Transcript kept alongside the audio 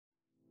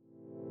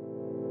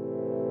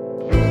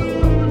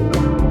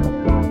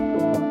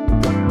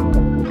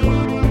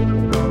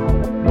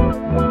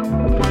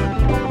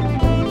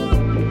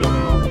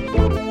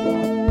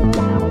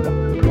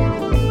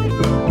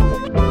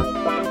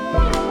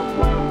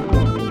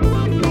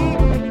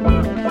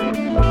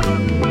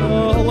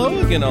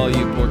again, all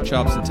you pork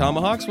chops and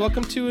tomahawks.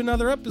 Welcome to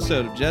another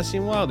episode of Jesse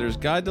and Wilder's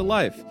Guide to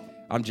Life.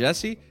 I'm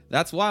Jesse,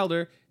 that's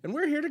Wilder, and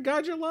we're here to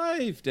guide your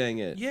life, dang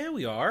it. Yeah,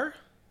 we are.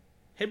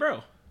 Hey,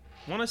 bro,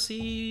 want to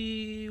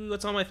see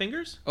what's on my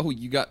fingers? Oh,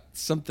 you got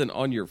something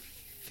on your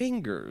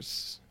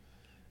fingers.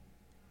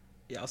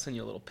 Yeah, I'll send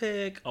you a little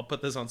pic. I'll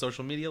put this on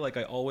social media like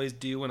I always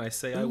do when I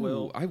say I Ooh,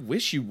 will. I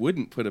wish you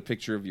wouldn't put a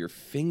picture of your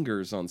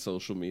fingers on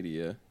social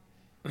media.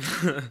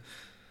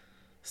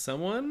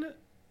 Someone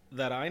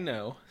that I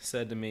know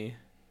said to me,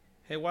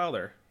 "Hey,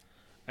 Wilder,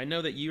 I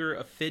know that you're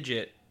a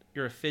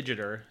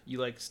fidgeter. You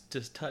like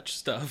to touch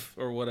stuff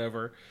or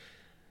whatever.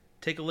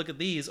 Take a look at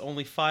these.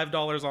 Only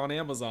 $5 on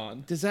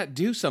Amazon." Does that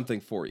do something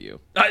for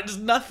you? It's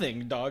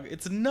nothing, dog.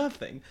 It's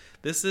nothing.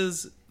 This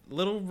is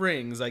little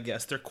rings, I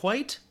guess. They're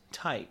quite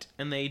tight,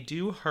 and they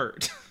do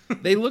hurt.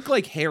 They look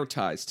like hair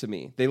ties to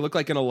me. They look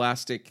like an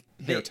elastic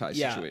hair tie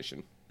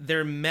situation.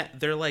 They're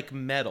like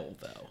metal,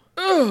 though.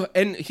 Ugh,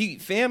 and he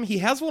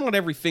has one on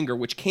every finger,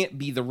 which can't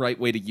be the right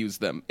way to use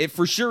them. It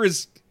for sure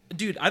is.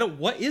 Dude,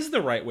 what is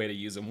the right way to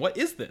use them? What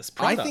is this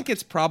I product? think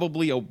it's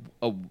probably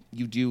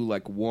you do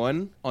like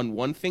one on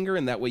one finger,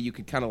 and that way you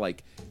could kind of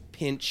like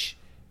pinch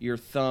your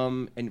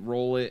thumb and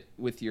roll it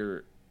with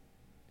your.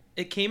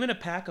 It came in a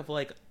pack of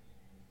like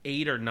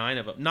 8 or 9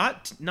 of them,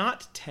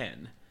 not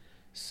 10,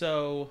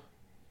 so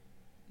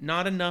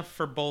not enough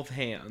for both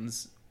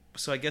hands.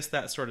 So I guess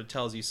that sort of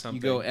tells you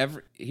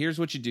something. Here's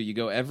what you do: you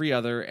go every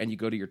other, and you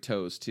go to your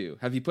toes too.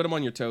 Have you put them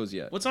on your toes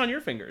yet? What's on your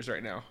fingers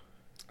right now?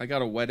 I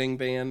got a wedding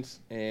band,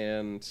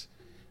 and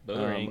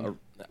Ring.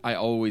 I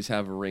always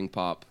have a ring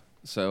pop,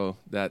 so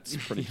that's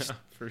pretty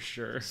for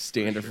sure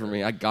standard for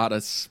me. I gotta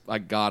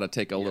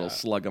take a little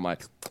slug of my.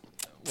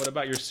 What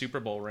about your Super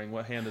Bowl ring?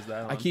 What hand is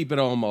that on? I keep it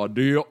on my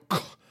dick.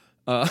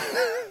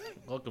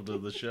 Welcome to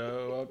the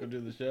show.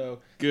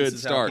 Good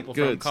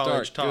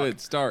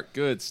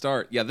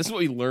start. Yeah, this is what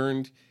we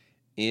learned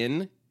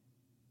in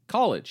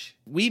college.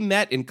 We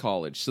met in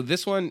college. So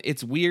this one,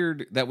 it's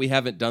weird that we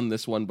haven't done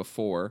this one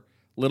before.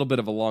 A little bit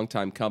of a long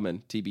time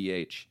coming,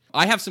 TBH.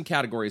 I have some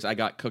categories I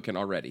got cooking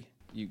already.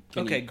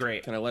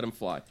 Great. Can I let them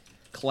fly?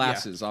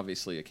 Classes,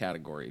 obviously a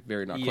category.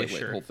 Very not quite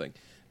sure. whole thing.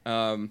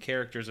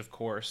 Characters, of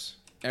course.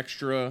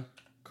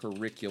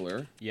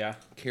 Extracurricular. Yeah.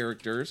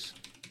 Characters.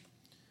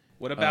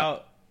 What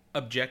about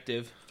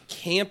objective?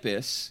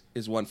 Campus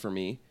is one for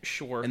me.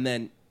 Sure. And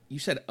then you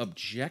said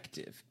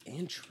objective.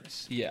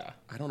 Interesting. Yeah.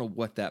 I don't know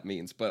what that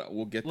means, but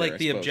we'll get there. Like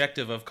the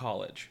objective of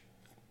college.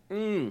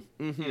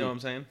 Mm-hmm. You know what I'm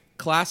saying?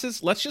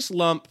 Classes, let's just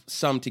lump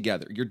some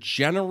together. Your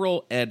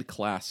general ed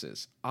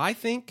classes. I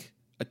think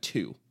a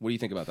 2. What do you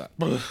think about that?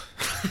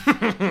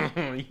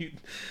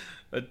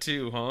 A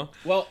 2, huh?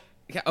 Well,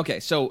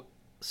 okay, so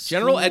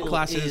general ed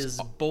classes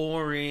is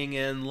boring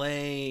and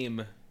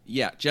lame.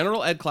 Yeah,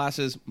 general ed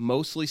classes,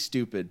 mostly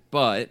stupid,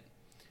 but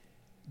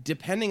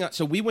depending on...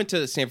 So we went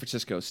to San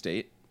Francisco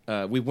State.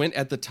 We went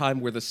at the time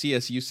where the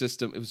CSU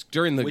system... It was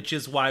during the... Which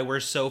is why we're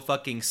so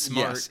fucking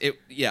smart.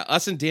 Yes,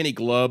 us and Danny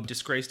Glub.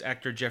 Disgraced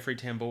actor Jeffrey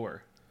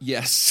Tambor.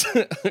 Yes.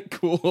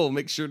 Cool.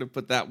 Make sure to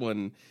put that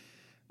one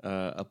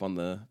up on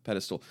the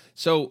pedestal.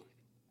 So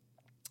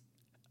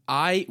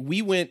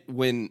we went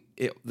when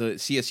the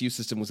CSU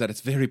system was at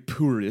its very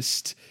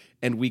poorest...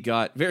 And we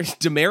got very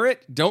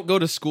demerit. Don't go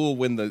to school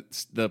when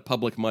the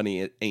public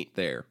money ain't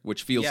there,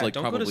 which feels like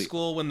don't probably go to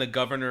school when the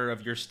governor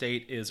of your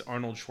state is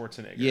Arnold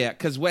Schwarzenegger. Yeah,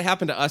 because what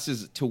happened to us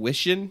is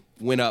tuition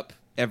went up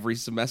every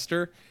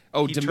semester.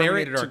 Oh, he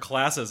demerit terminated our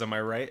classes. Am I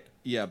right?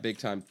 Yeah, big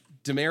time.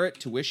 Demerit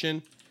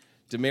tuition,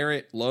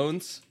 demerit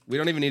loans. We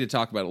don't even need to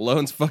talk about it.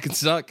 Loans fucking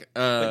suck.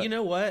 But you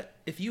know what?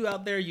 If you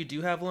out there you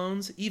do have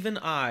loans, even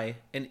I,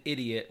 an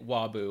idiot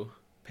Wabu,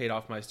 paid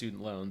off my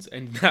student loans,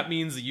 and that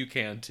means that you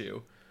can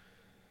too.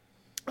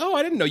 Oh,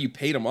 I didn't know you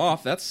paid them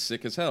off. That's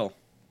sick as hell.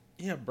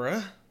 Yeah,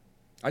 bruh.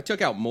 I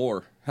took out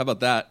more. How about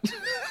that?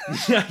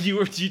 Yeah,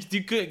 you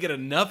couldn't get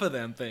enough of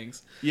them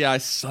things. Yeah, I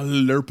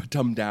slurped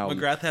them down.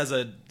 McGrath has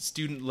a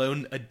student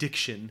loan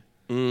addiction.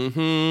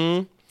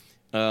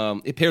 Mm-hmm.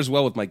 It pairs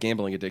well with my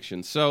gambling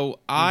addiction. So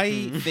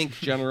I think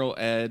general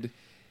ed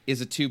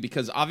is a 2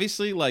 because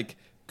obviously, like,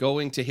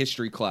 going to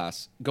history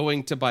class,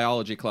 going to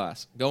biology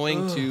class,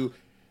 going to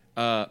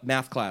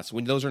math class,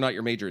 when those are not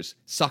your majors,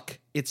 suck.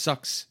 It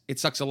sucks. It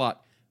sucks a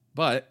lot.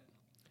 But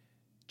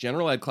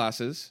general ed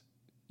classes,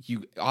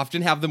 you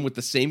often have them with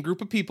the same group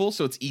of people,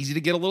 so it's easy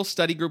to get a little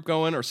study group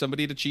going or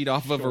somebody to cheat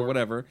off of or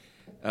whatever.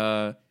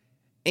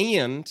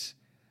 And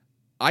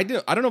I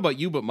don't know about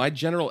you, but my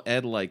general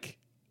ed, like,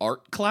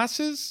 art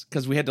classes,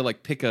 because we had to,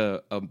 like, pick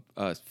a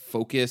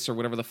focus or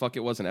whatever the fuck it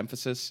was, an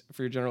emphasis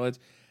for your general eds.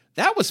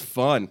 That was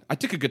fun. I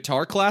took a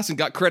guitar class and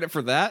got credit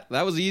for that.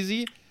 That was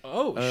easy.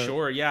 Oh,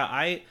 sure. Yeah,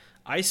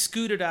 I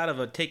scooted out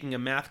of taking a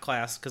math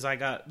class because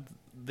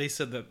they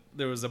said that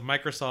there was a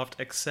Microsoft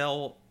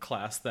Excel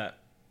class that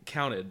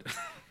counted.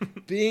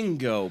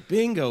 Bingo.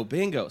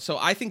 So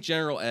I think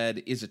general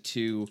ed is a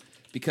 2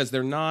 because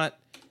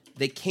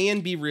they can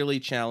be really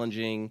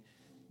challenging.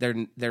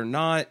 They're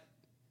not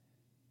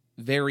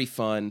very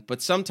fun,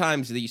 but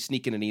sometimes you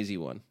sneak in an easy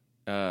one.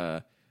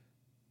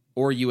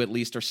 or you at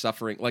least are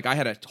suffering. Like I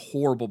had a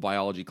horrible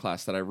biology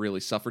class that I really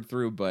suffered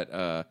through, but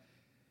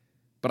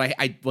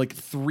I like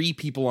 3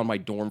 people on my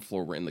dorm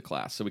floor were in the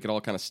class, so we could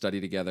all kind of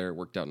study together. It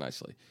worked out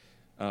nicely.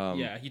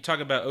 Yeah, you talk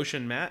about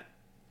Ocean Matt?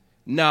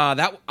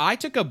 Nah, I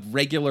took a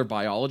regular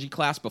biology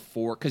class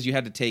before because you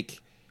had to take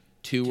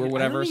 2 or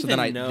whatever. So then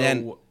I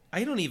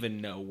don't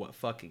even know what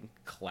fucking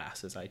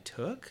classes I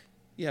took.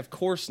 Yeah, of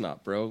course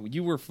not, bro.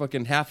 You were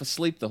fucking half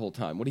asleep the whole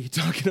time. What are you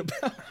talking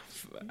about?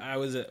 I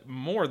was at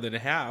more than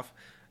half.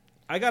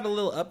 I got a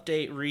little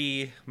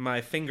update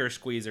my finger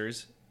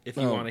squeezers, if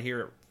you want to hear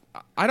it.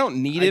 I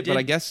don't need it, but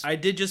I guess... I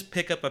did just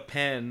pick up a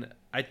pen.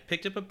 I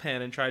picked up a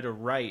pen and tried to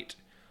write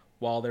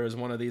while there was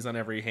one of these on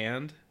every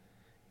hand.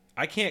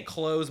 I can't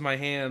close my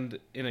hand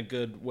in a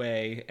good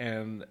way,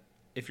 and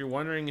if you're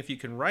wondering if you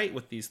can write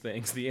with these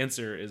things, the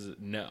answer is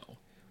no.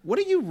 What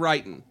are you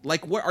writing?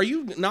 Like, what are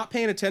you not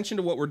paying attention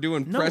to what we're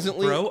doing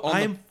presently? Bro,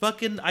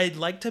 I'd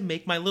like to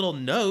make my little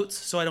notes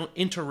so I don't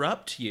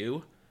interrupt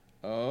you.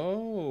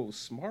 Oh,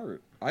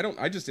 smart.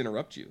 I just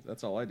interrupt you.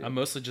 That's all I do. I'm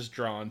mostly just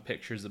drawing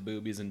pictures of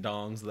boobies and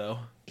dongs, though.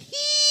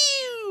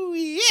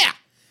 Yeah.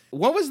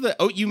 What was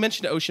you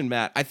mentioned Ocean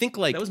Matt. I think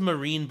like... That was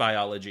marine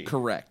biology.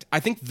 Correct. I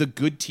think the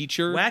good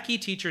teacher...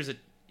 Wacky teacher's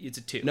it's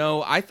a 2.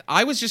 No,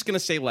 I was just going to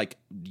say like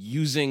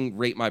using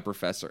Rate My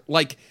Professor.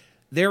 Like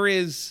there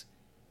is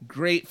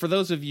great... For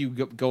those of you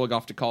going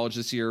off to college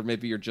this year,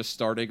 maybe you're just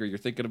starting or you're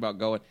thinking about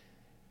going,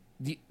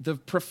 the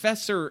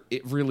professor,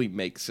 it really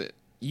makes it.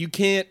 You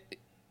can't...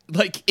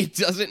 Like, it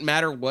doesn't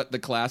matter what the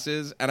class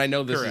is, and I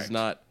know this is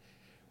not...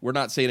 We're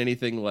not saying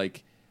anything,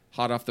 like,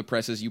 hot off the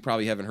presses you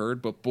probably haven't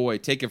heard, but boy,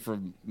 take it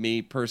from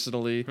me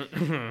personally,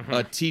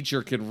 a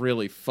teacher can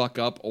really fuck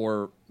up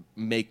or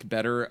make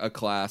better a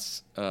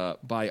class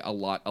by a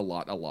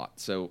lot.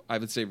 So I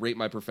would say Rate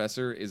My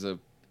Professor is a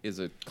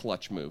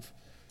clutch move.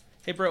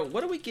 Hey, bro,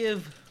 what do we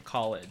give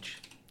college?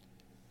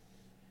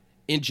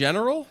 In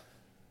general?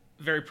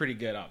 Very pretty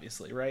good,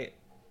 obviously, right?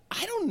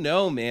 I don't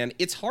know, man.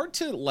 It's hard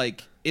to,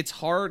 like... It's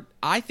hard.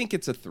 I think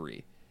it's a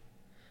 3.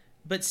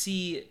 But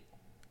see,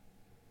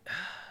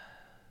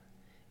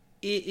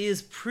 it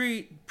is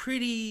pretty...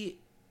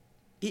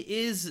 It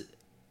is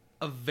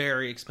a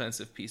very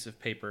expensive piece of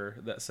paper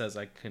that says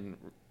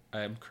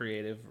I'm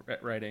creative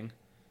at writing.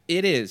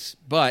 It is.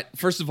 But,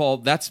 first of all,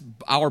 that's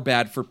our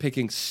bad for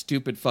picking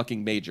stupid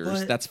fucking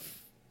majors. But that's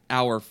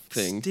our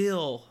thing.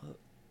 Still,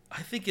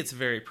 I think it's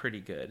very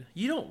pretty good.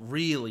 You don't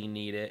really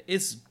need it.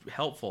 It's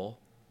helpful.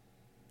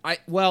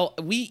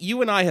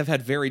 You and I have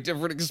had very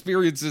different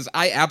experiences.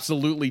 I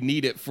absolutely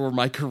need it for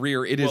my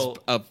career. It is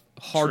a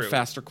hard,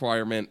 fast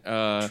requirement.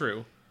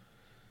 True.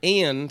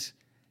 And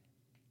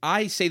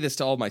I say this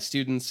to all my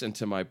students and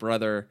to my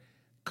brother.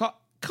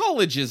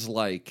 College is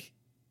like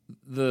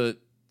the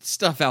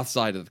stuff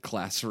outside of the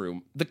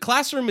classroom. The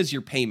classroom is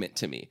your payment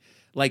to me.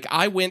 Like,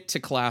 I went to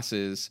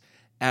classes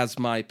as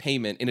my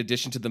payment, in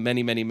addition to the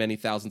many, many, many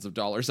thousands of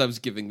dollars I was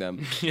giving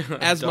them,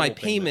 as my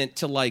payment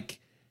to, like,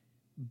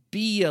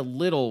 be a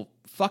little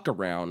fuck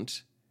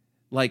around.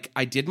 Like,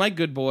 I did my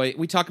good boy.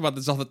 We talk about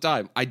this all the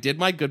time. I did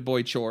my good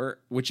boy chore,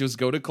 which was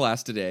go to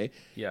class today.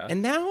 Yeah.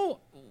 And now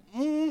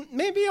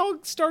maybe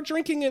I'll start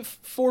drinking at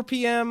 4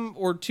 p.m.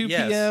 or 2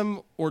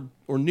 p.m. or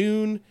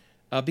noon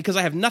because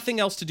I have nothing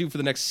else to do for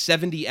the next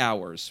 70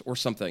 hours or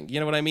something. You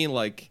know what I mean?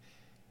 Like,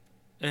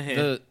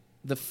 the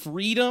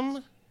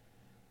freedom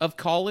of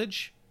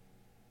college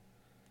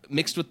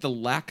mixed with the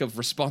lack of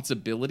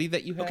responsibility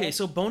that you have. Okay,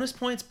 so bonus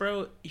points,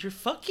 bro. Your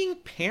fucking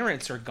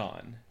parents are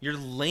gone. Your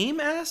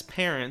lame-ass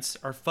parents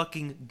are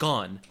fucking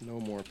gone.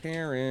 No more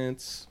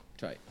parents.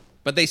 Tight.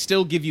 But they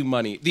still give you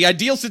money. The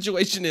ideal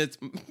situation is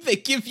they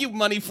give you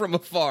money from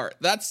afar.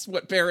 That's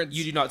what parents...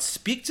 You do not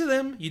speak to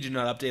them. You do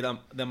not update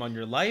them on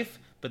your life.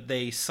 But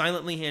they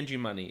silently hand you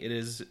money. It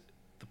is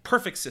the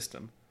perfect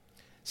system.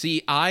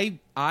 See, I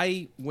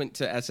went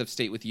to SF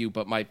State with you,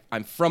 but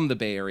I'm from the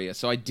Bay Area,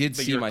 so I did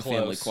see my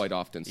family quite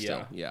often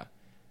still. Yeah.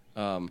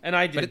 And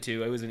I did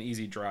too. It was an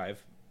easy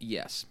drive.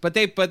 Yes, but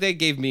they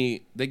gave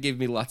me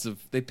lots of.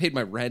 They paid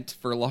my rent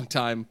for a long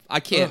time.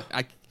 I can't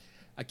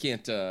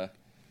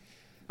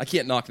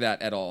knock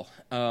that at all.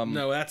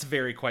 No, that's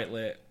quite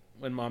lit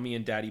when mommy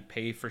and daddy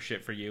pay for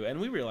shit for you,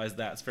 and we realize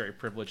that's very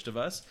privileged of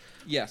us.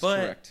 Yes,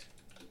 correct.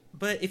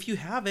 But if you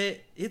have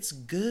it, it's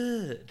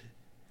good.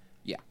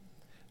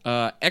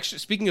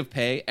 Speaking of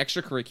pay,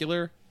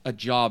 extracurricular, a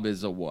job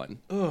is a 1.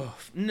 Oh,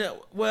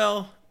 no.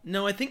 Well,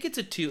 no, I think it's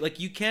a 2.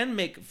 Like, you can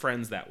make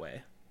friends that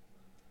way.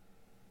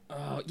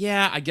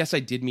 Yeah, I guess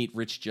I did meet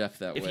Rich Jeff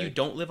that way. If you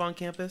don't live on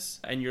campus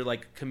and you're,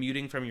 like,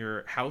 commuting from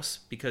your house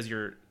because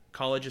your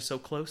college is so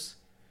close,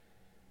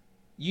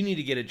 you need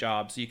to get a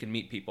job so you can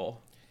meet people.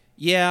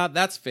 Yeah,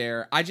 that's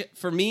fair.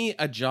 For me,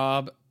 a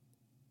job,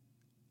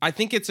 I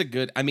think it's a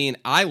good... I mean,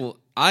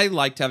 I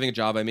liked having a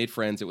job. I made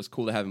friends. It was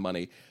cool to have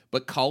money.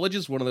 But college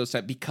is one of those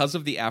times, because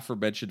of the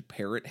aforementioned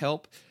parent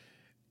help,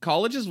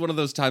 college is one of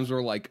those times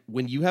where, like,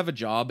 when you have a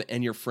job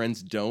and your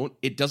friends don't,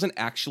 it doesn't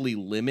actually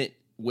limit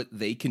what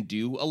they can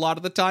do a lot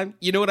of the time.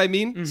 You know what I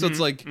mean? Mm-hmm, so it's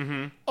like,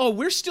 oh,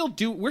 we're still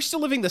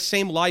living the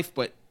same life,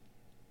 but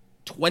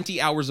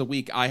 20 hours a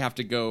week I have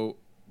to go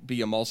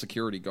be a mall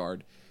security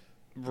guard.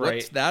 Right.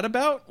 What's that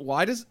about?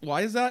 Why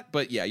is that?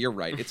 But yeah, you're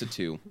right. It's a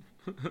 2.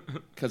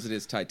 Because it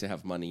is tight to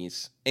have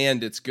monies.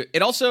 And it's good.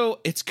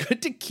 It's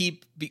good to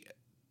keep...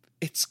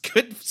 It's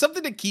good...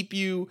 Something to keep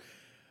you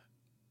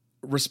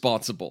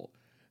responsible.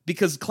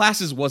 Because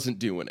classes wasn't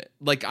doing it.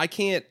 Like, I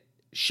can't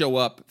show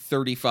up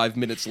 35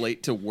 minutes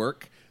late to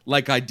work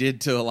like I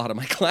did to a lot of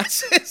my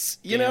classes,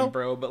 you know?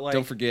 Bro, but like...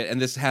 Don't forget,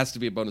 and this has to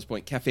be a bonus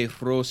point, Cafe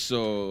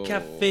Rosso.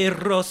 Cafe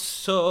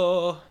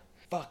Rosso.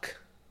 Fuck.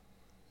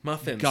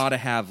 Muffins. Gotta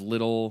have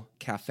little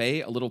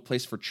cafe, a little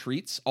place for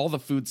treats. All the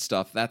food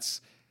stuff,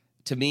 that's,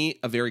 to me,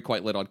 a very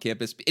quiet lit on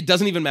campus. It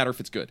doesn't even matter if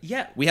it's good.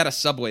 Yeah. We had a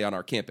Subway on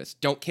our campus.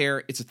 Don't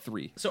care, it's a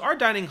 3. So our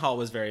dining hall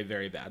was very,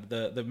 very bad.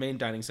 The main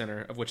dining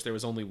center, of which there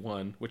was only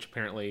one, which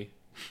apparently...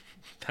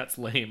 That's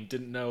lame.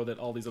 Didn't know that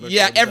all these other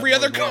Yeah, colleges every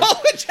have other more than one.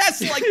 college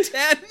has like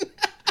 10.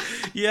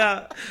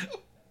 Yeah.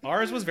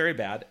 Ours was very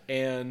bad,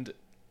 and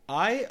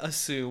I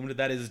assumed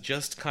that is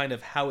just kind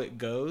of how it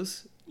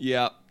goes.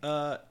 Yeah.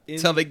 In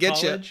That's how they get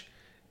college.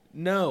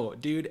 No,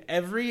 dude.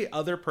 Every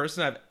other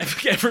person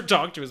I've ever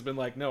talked to has been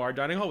like, no, our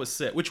dining hall was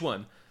sick. Which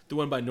one? The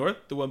one by North?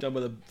 The one down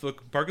by the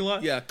parking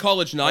lot? Yeah,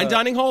 College 9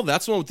 dining hall,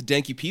 that's the one with the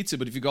danky pizza,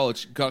 but if you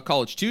got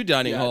College 2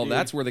 dining hall, dude.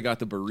 that's where they got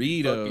the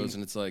burritos, Fucking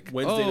and it's like,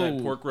 Wednesday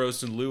night pork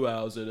roast and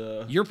luau's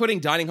at You're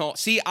putting dining hall...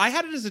 See, I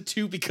had it as a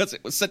 2 because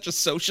it was such a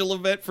social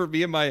event for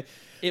me and my...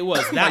 It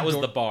was. That was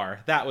the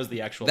bar. That was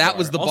the actual That bar.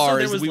 was the Also, bar,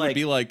 there is was we would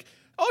be like,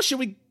 oh, should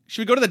we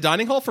go to the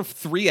dining hall for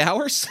 3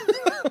 hours?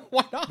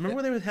 Why not?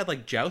 Remember when they had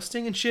like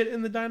jousting and shit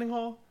in the dining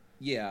hall?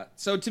 Yeah.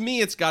 So to me,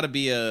 it's got to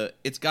be a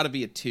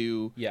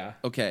 2. Yeah.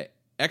 Okay.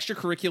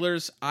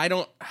 Extracurriculars,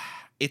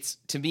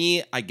 to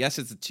me, I guess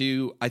it's a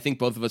 2. I think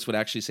both of us would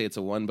actually say it's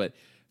a 1, but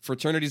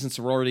fraternities and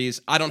sororities,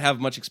 I don't have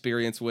much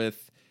experience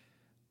with.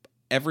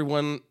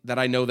 Everyone that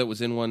I know that was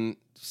in one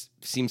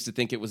seems to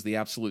think it was the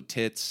absolute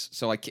tits,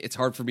 so it's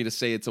hard for me to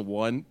say it's a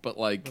 1, but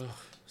like... Ugh,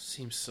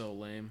 seems so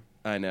lame.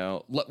 I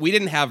know. We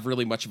didn't have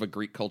really much of a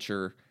Greek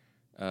culture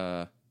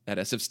at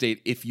SF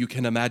State, if you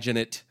can imagine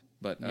it.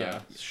 But Yeah,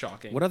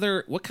 shocking.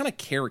 What kind of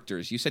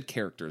characters? You said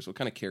characters. What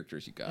kind of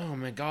characters you got? Oh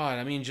my god,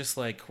 I mean, just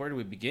like, where do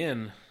we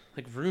begin?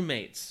 Like,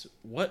 roommates.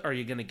 What are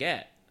you gonna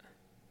get?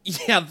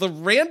 Yeah, the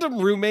random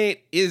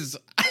roommate is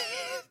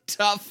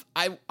tough.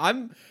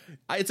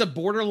 It's a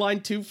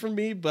borderline 2 for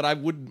me, but I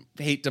would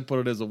hate to put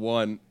it as a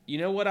 1. You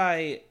know what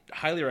I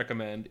highly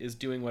recommend is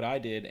doing what I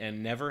did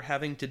and never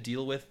having to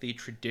deal with the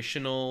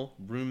traditional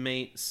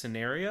roommate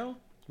scenario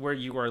where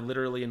you are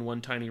literally in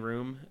one tiny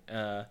room.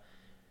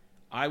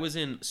 I was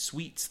in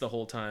suites the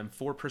whole time,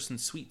 4-person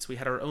suites. We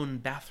had our own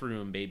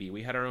bathroom, baby.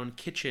 We had our own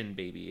kitchen,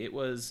 baby. It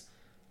was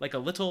like a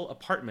little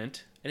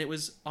apartment, and it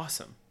was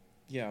awesome.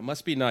 Yeah, it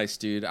must be nice,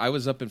 dude. I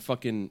was up in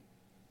fucking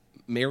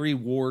Mary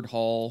Ward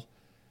Hall,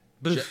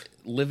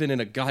 living in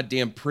a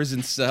goddamn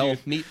prison cell.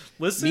 Dude, me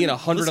listen, and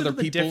 100 other to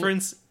the people.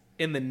 difference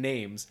in the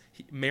names.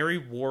 Mary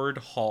Ward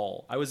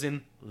Hall. I was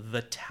in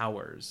the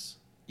Towers.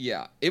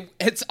 Yeah,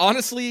 it's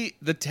honestly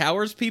the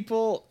Towers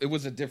people. It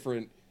was a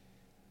different.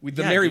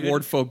 The Yeah, Mary dude.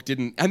 Ward folk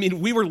didn't. I mean,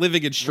 we were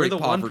living in We're straight the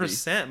poverty.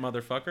 1%,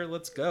 motherfucker.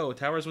 Let's go.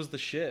 Towers was the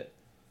shit.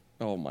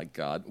 Oh my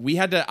god,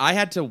 I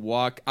had to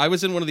walk. I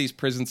was in one of these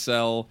prison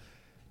cell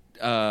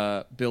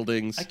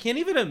buildings. I can't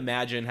even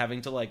imagine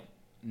having to like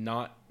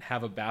not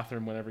have a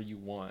bathroom whenever you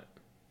want.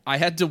 I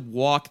had to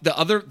walk.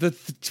 The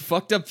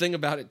fucked up thing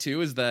about it too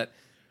is that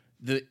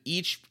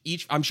each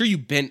I'm sure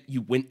you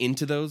went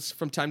into those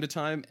from time to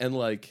time, and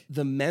like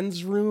the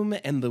men's room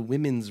and the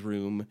women's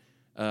room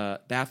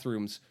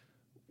bathrooms,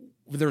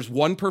 there's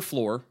one per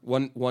floor,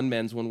 one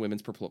men's, one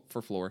women's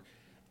per floor,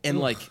 and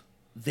like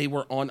they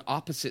were on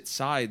opposite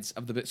sides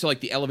of the so like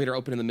the elevator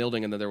opened in the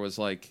building, and then there was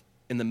like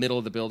in the middle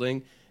of the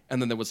building,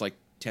 and then there was like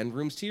 10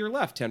 rooms to your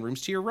left, 10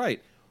 rooms to your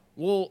right.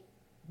 Well,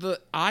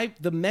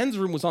 the men's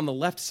room was on the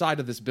left side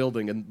of this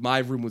building, and my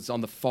room was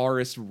on the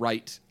farthest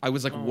right. I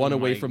was like one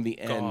away from the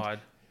end.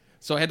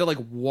 So I had to like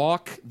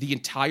walk the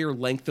entire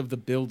length of the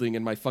building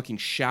in my fucking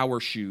shower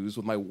shoes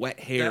with my wet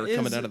hair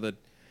coming out of the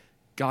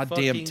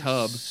goddamn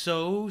tub.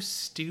 So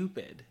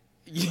stupid.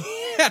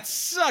 Yeah, it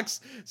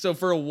sucks. So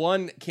for a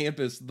one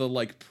campus, the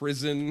like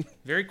prison.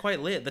 Very quite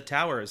lit. The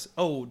Towers.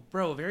 Oh,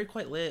 bro, very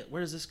quite lit.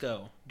 Where does this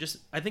go? Just,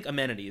 I think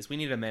amenities. We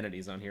need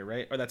amenities on here,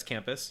 right? Or that's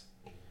campus.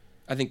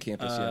 I think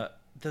campus, yeah.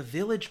 The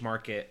Village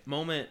Market,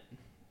 moment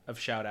of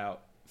shout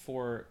out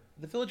for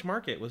the Village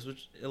Market was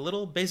a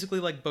little basically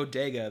like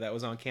bodega that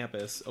was on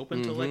campus,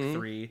 open till like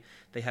 3.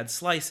 They had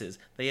slices,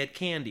 they had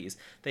candies,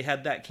 they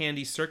had that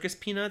candy Circus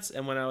Peanuts,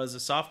 and when I was a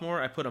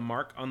sophomore I put a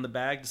mark on the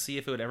bag to see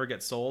if it would ever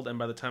get sold, and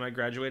by the time I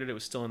graduated it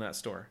was still in that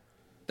store.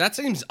 That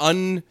seems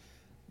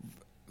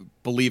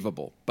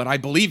unbelievable, but I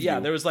believe you. Yeah,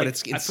 there was like,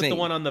 it's I put the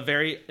one on the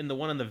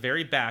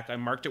very back, I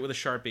marked it with a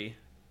Sharpie,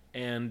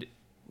 and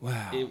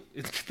wow,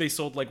 they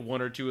sold like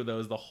 1 or 2 of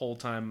those the whole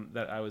time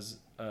that I was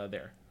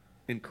there.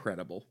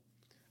 Incredible.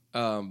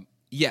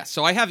 Yeah,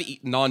 so I have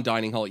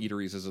non-dining hall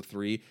eateries as a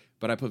 3,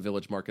 but I put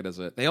Village Market as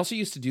a... They also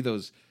used to do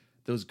those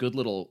good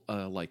little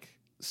like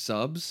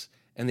subs,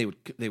 and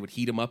they would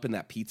heat them up in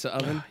that pizza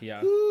oven.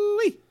 Yeah.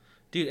 Woo-wee.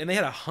 Dude, and they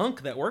had a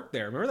hunk that worked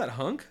there. Remember that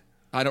hunk?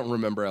 I don't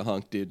remember a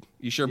hunk, dude.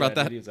 You sure about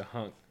that? Dude, he was a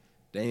hunk.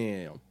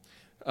 Damn.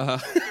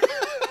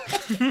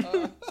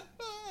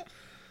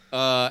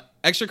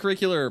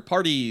 Extracurricular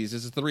parties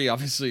is a 3.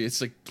 Obviously,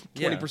 it's like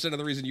 20% of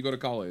the reason you go to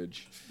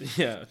college.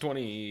 Yeah,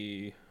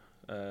 20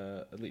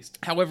 at least.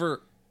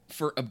 However,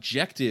 for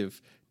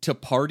objective, to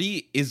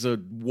party is a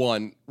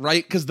 1,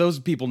 right? Because those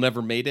people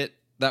never made it.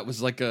 That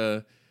was like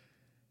a.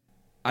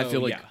 I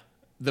feel like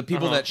the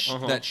people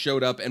that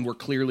showed up and were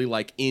clearly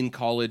like in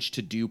college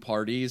to do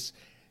parties.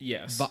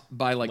 Yes.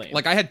 By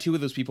like I had 2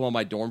 of those people on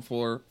my dorm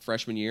floor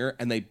freshman year,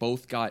 and they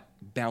both got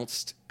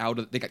bounced out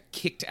of. They got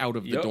kicked out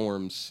of the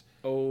dorms.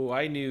 Oh,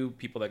 I knew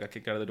people that got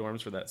kicked out of the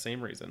dorms for that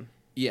same reason.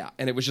 Yeah,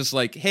 and it was just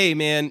like, hey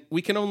man,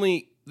 we can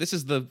only. This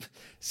is the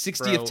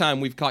 60th time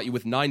we've caught you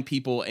with 9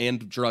 people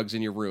and drugs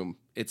in your room.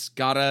 We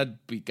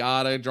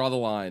gotta draw the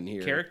line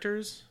here.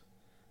 Characters,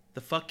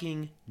 the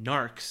fucking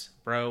narcs,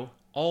 bro.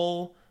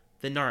 All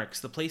the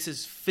narcs. The place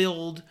is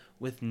filled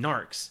with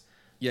narcs.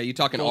 Yeah, you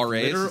talking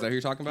RAs? Is that who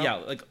you're talking about?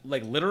 Yeah,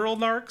 like literal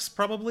narcs,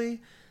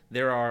 probably.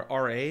 There are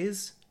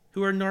RAs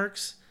who are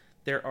narcs.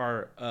 There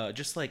are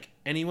just like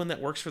anyone that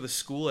works for the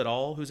school at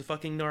all who's a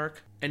fucking narc.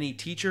 Any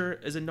teacher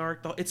is a narc.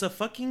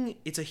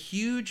 It's a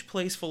huge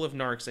place full of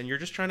narcs, and you're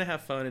just trying to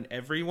have fun, and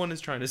everyone is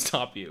trying to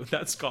stop you.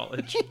 That's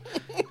college.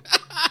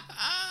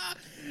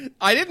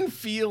 I didn't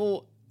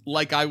feel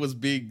like I was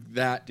being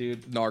that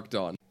narked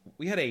on.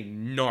 We had a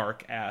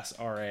narc ass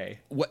RA.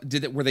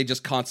 Were they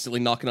just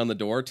constantly knocking on the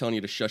door, telling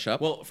you to shush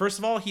up? Well, first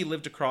of all, he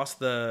lived across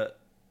the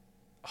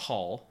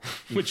hall,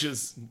 which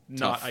is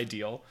not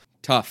ideal.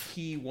 Tough.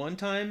 One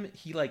time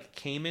like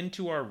came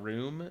into our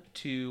room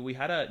we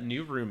had a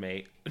new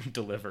roommate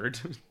delivered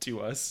to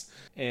us,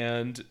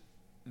 and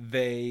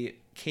they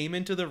came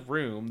into the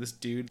room. This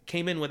dude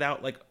came in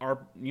without like our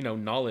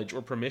knowledge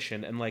or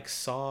permission, and like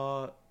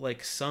saw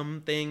like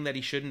something that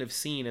he shouldn't have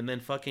seen, and then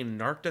fucking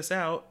narked us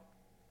out,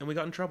 and we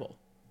got in trouble.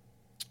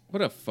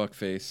 What a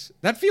fuckface.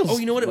 That feels. Oh,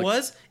 you know what it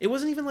was? It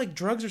wasn't even like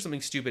drugs or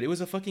something stupid. It was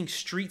a fucking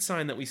street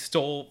sign that we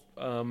stole,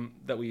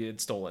 that we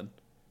had stolen.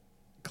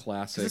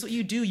 Classic. That's what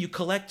you do. You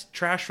collect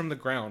trash from the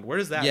ground. Where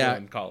does that go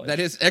in college? That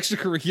is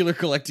extracurricular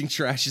collecting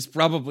trash is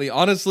probably,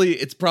 honestly,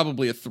 it's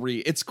probably a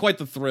 3. It's quite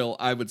the thrill,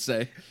 I would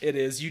say. It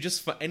is. You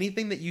just,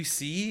 anything that you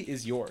see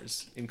is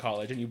yours in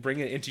college, and you bring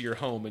it into your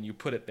home and you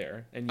put it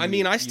there. And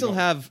I still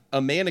have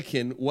a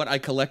mannequin, what I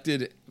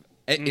collected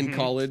in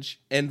college,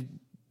 and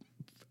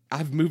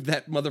I've moved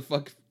that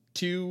motherfucker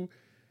to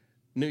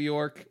New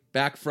York,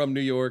 back from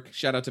New York.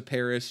 Shout out to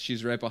Paris.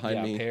 She's right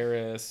behind me. Yeah,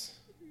 Paris.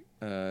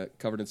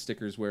 Covered in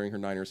stickers, wearing her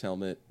Niners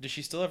helmet. Does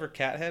she still have her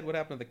cat head? What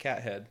happened to the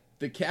cat head?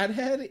 The cat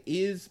head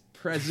is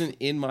present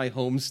in my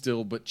home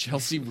still, but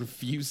Chelsea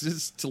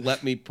refuses to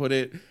let me put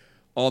it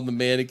on the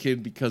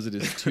mannequin because it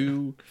is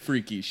too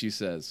freaky, she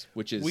says,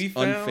 which is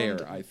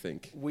unfair, I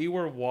think. We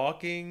were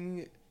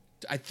walking...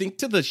 I think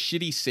to the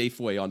shitty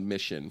Safeway on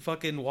Mission.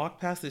 Fucking walked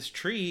past this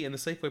tree in the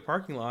Safeway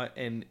parking lot,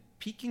 and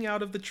peeking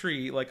out of the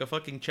tree like a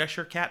fucking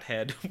Cheshire cat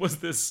head was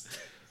this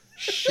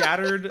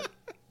shattered...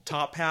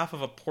 top half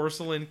of a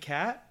porcelain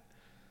cat.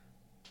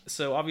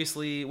 So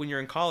obviously when you're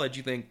in college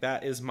you think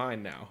that is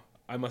mine now.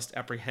 I must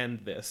apprehend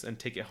this and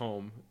take it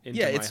home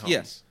into my home.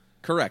 Yes.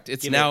 Correct.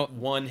 It's Give now it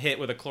one hit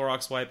with a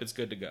Clorox wipe, it's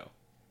good to go.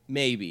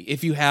 Maybe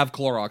if you have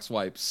Clorox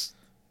wipes.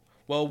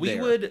 Well,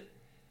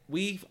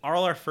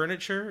 all our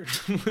furniture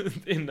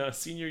in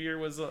senior year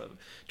was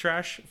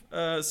trash.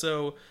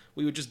 So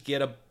we would just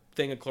get a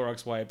thing of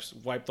Clorox wipes,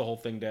 wipe the whole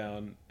thing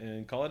down,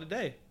 and call it a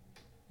day.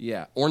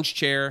 Yeah. Orange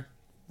chair.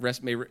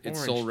 May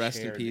its soul rest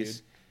in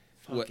peace.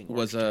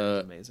 Was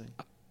amazing.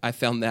 I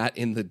found that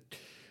in the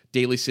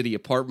Daly City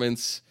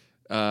apartments.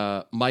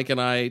 Mike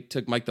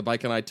the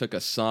bike and I took a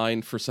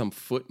sign for some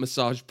foot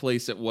massage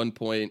place at one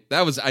point.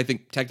 That was, I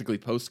think, technically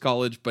post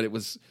college, but it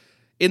was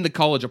in the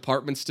college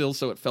apartment still,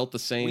 so it felt the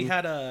same. We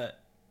had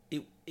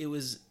it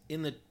was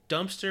in the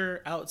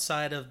dumpster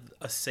outside of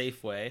a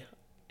Safeway,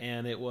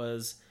 and it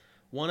was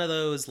one of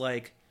those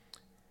like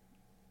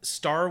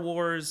Star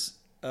Wars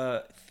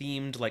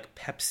themed like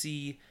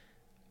Pepsi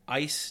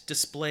ice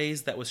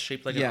displays that was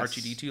shaped like an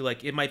R2-D2.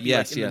 Like it might be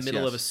like in the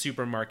middle of a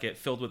supermarket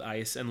filled with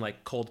ice and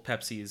like cold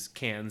Pepsi's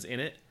cans in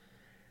it.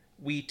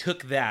 We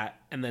took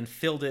that and then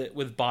filled it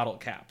with bottle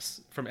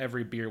caps from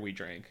every beer we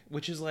drank,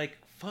 which is like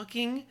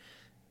fucking...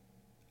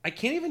 I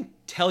can't even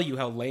tell you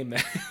how lame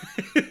that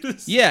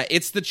is. Yeah,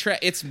 it's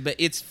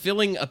it's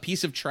filling a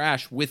piece of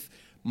trash with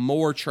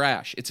more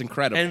trash. It's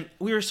incredible. And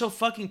we were so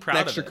fucking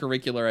proud of it.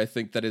 Extracurricular, I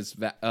think that is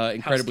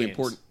incredibly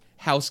important.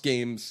 House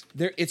games.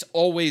 It's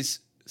always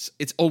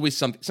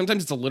something.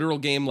 Sometimes it's a literal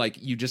game, like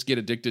you just get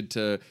addicted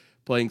to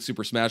playing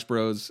Super Smash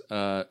Bros.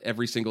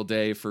 Every single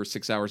day for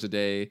 6 hours a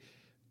day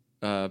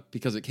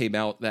because it came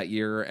out that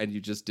year, and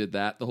you just did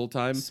that the whole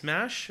time.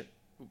 Smash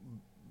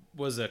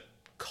was a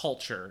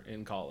culture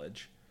in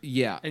college.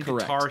 Yeah, and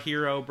correct. Guitar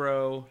Hero,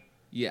 bro.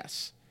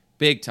 Yes,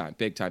 big time.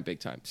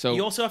 So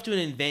you also have to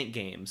invent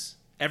games.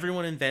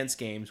 Everyone invents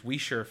games. We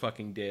sure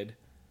fucking did.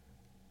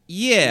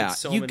 Yeah,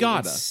 So you many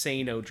gotta.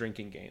 insano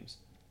drinking games.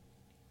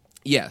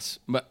 Yes,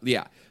 but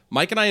yeah.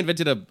 Mike and I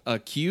invented a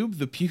cube,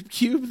 the pube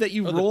cube that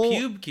you Oh, roll. the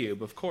Pube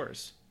Cube, of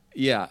course.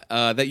 Yeah,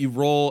 that you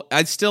roll.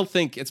 I still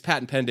think it's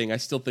patent pending. I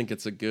still think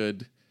it's a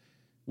good.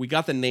 We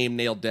got the name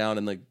nailed down,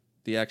 and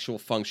the actual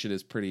function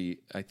is pretty,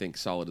 I think,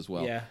 solid as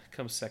well. Yeah,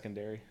 comes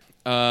secondary.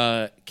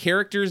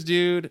 Characters,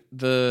 dude.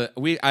 I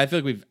feel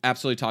like we've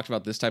absolutely talked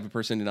about this type of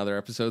person in other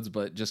episodes,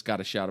 but just got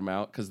to shout them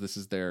out because this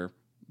is their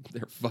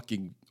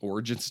fucking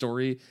origin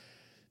story.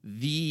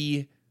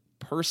 The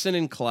person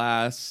in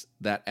class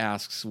that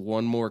asks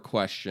one more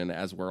question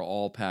as we're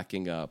all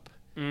packing up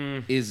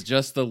is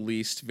just the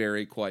least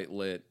very quite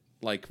lit.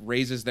 Like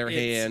raises their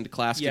hand.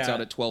 Class gets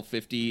out at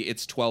 12:50.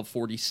 It's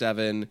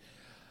 12:47.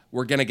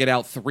 We're gonna get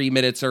out 3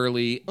 minutes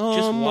early.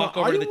 Just walk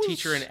over to the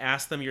teacher and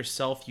ask them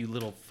yourself, you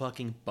little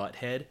fucking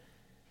butthead.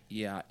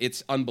 Yeah,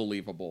 it's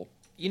unbelievable.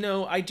 You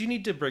know, I do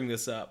need to bring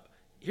this up.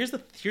 Here's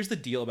the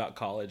deal about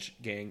college,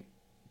 gang.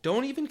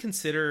 Don't even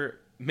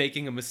consider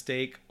making a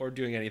mistake or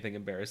doing anything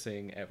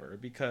embarrassing ever,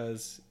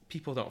 because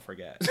people don't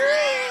forget.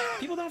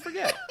 People don't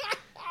forget.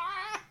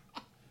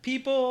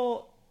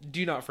 People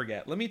do not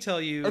forget. Let me tell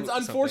you. It's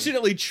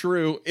unfortunately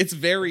true. It's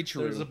very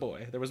true.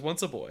 There was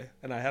once a boy,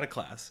 and I had a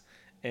class,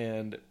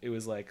 and it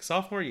was like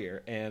sophomore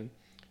year, and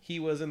he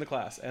was in the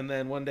class, and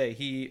then one day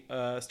he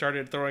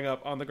started throwing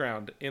up on the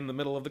ground in the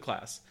middle of the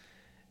class,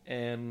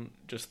 and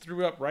just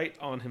threw up right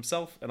on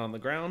himself and on the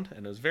ground,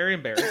 and it was very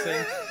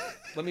embarrassing.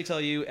 Let me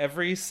tell you,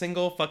 every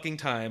single fucking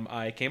time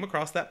I came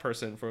across that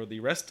person for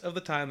the rest of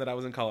the time that I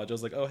was in college, I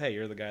was like, oh, hey,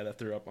 you're the guy that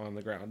threw up on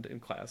the ground in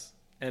class.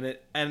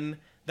 And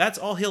that's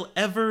all he'll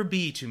ever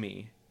be to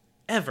me.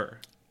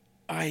 Ever.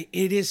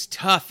 It is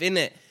tough, isn't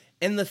it?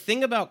 And the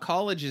thing about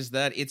college is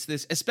that it's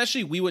this,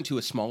 especially we went to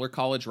a smaller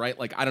college, right?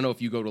 Like, I don't know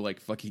if you go to like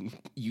fucking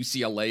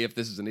UCLA if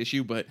this is an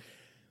issue, but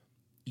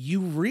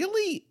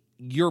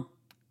your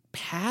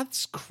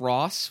paths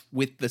cross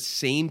with the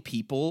same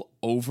people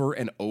over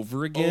and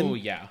over again.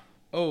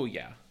 Oh,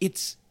 yeah.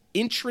 It's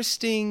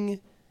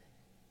interesting.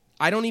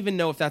 I don't even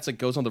know if that's like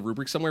goes on the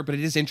rubric somewhere, but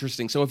it is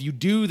interesting. So if you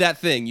do that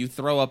thing, you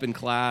throw up in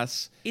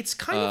class. It's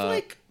kind of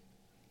like,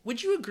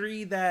 would you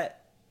agree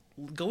that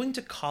going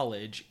to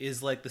college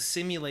is like the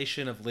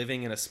simulation of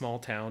living in a small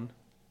town?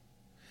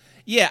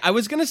 Yeah, I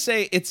was gonna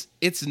say it's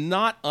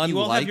not unlike. You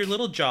all have your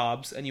little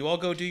jobs, and you all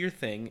go do your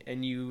thing,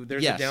 and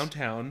there's Yes. a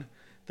downtown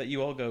that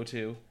you all go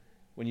to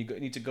when you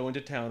need to go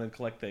into town and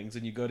collect things,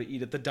 and you go to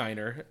eat at the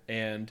diner,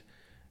 and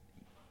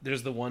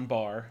there's the one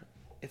bar.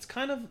 It's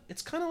kind of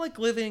like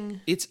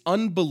living. It's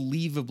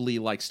unbelievably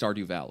like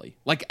Stardew Valley.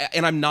 Like,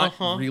 and I'm not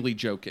really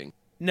joking.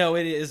 No,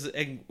 it is,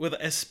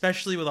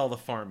 especially with all the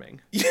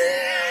farming.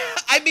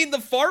 I mean, the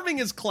farming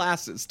is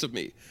classes to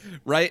me,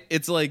 right?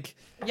 It's like,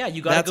 yeah,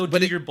 you gotta go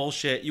do your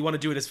bullshit. You want to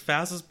do it as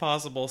fast as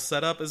possible.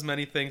 Set up as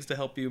many things to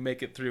help you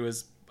make it through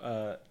as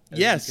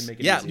yes, you can make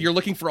it easy. You're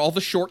looking for all the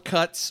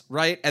shortcuts,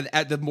 right? And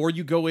the more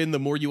you go in, the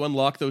more you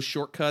unlock those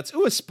shortcuts.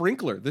 Ooh, a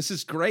sprinkler! This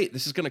is great.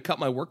 This is going to cut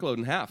my workload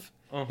in half.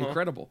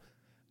 Incredible.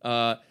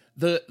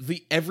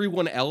 The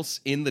everyone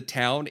else in the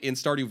town in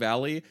Stardew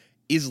Valley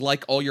is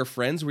like all your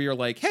friends, where you're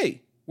like,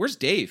 hey, where's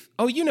Dave?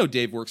 Oh, you know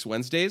Dave works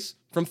Wednesdays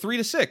from 3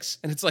 to 6.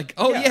 And it's like,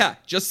 oh yeah,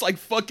 just like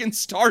fucking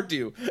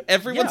Stardew.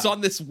 Everyone's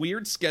on this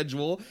weird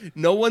schedule.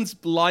 No one's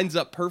lines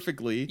up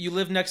perfectly. You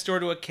live next door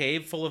to a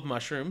cave full of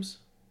mushrooms.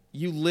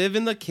 You live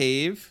in the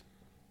cave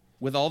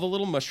with all the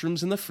little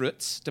mushrooms and the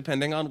fruits,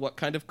 depending on what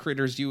kind of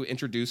critters you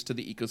introduced to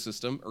the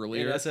ecosystem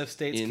earlier. In SF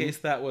State's case,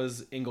 that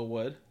was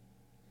Inglewood.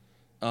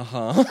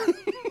 Uh-huh.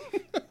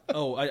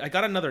 Oh, I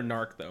got another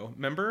narc, though.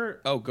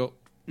 Remember? Oh, go.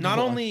 Not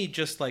only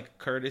just like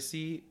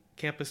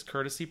campus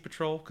courtesy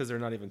patrol, because they're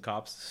not even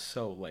cops.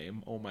 So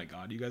lame. Oh my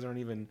god, you guys aren't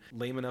even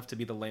lame enough to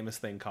be the lamest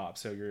thing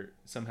cops, so you're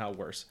somehow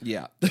worse.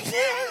 Yeah.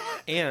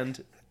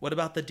 And what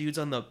about the dudes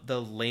on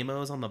the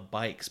lamos on the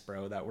bikes,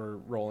 bro, that were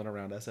rolling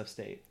around SF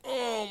State?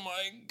 Oh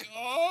my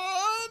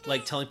god.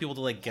 Like telling people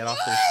to like get off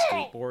their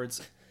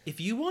skateboards. If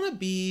you want to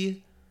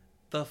be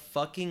the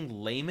fucking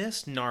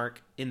lamest narc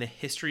in the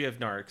history of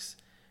narcs,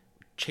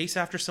 chase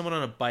after someone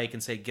on a bike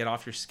and say, get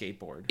off your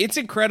skateboard. It's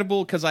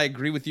incredible because I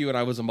agree with you, and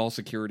I was a mall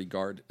security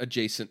guard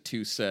adjacent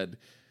to said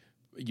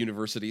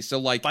university. So,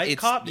 like, bike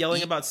cop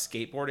yelling about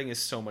skateboarding is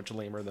so much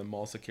lamer than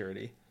mall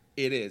security.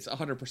 It is,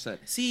 100%.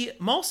 See,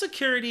 mall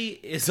security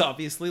is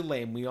obviously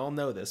lame. We all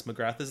know this.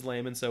 McGrath is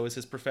lame, and so is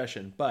his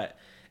profession. But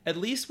at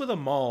least with a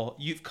mall,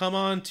 you've come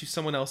on to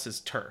someone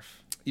else's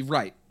turf.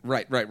 Right.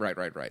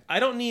 I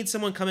don't need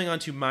someone coming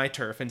onto my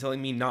turf and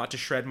telling me not to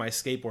shred my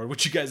skateboard,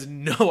 which you guys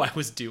know I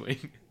was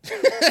doing.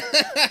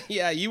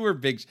 Yeah, you were a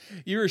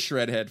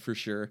shredhead for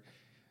sure.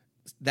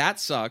 That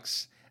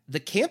sucks. The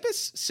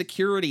campus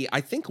security,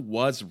 I think,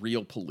 was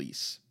real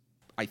police.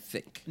 I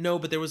think. No,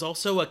 but there was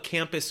also a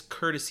campus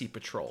courtesy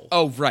patrol.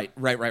 Oh, right.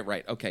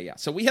 Okay, yeah.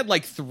 So we had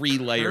like 3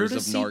 layers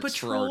of narcs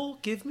patrol?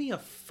 Give me a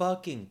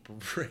fucking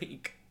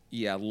break.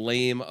 Yeah,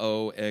 lame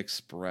O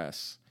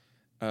Express.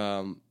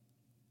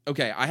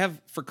 Okay, I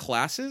have for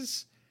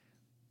classes.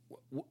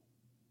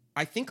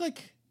 I think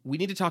like we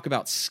need to talk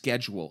about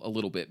schedule a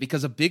little bit,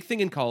 because a big thing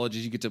in college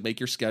is you get to make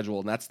your schedule,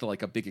 and that's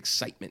like a big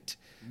excitement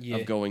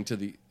of going to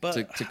the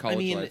to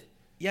college life.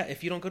 Yeah,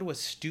 if you don't go to a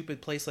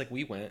stupid place like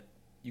we went,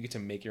 you get to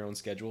make your own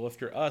schedule. If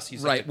you're us, you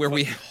just right, where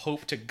we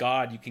hope to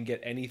God you can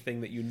get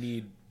anything that you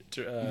need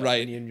to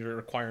any in your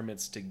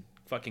requirements to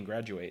fucking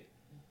graduate.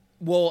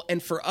 Well,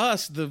 and for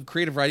us, the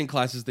creative writing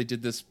classes, they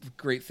did this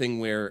great thing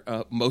where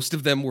most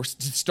of them were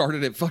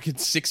started at fucking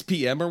 6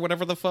 p.m. or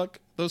whatever the fuck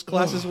those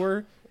classes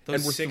were. Those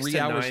and were 6 3 to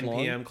hours 9 long.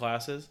 p.m.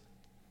 classes?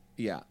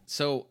 Yeah.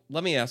 So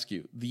let me ask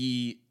you,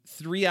 the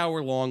 3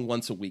 hour long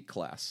once a week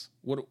class,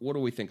 what do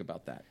we think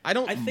about that? I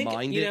think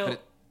mind it.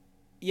 But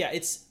yeah,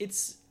 it's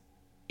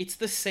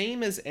the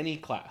same as any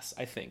class,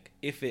 I think.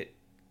 If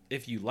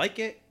you like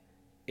it,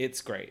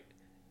 it's great.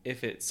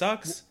 If it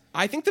sucks...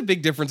 I think the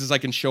big difference is I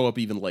can show up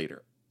even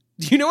later.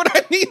 Do you know what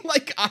I mean?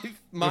 Like,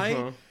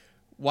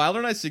 Wilder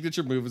and I's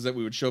signature move is that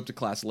we would show up to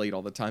class late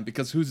all the time,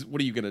 because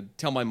what are you going to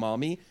tell my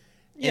mommy?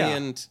 Yeah.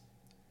 And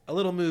a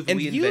little move we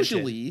invented.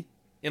 Usually...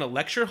 In a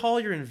lecture hall,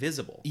 you're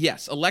invisible.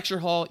 Yes, a lecture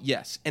hall,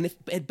 yes. And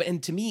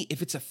to me,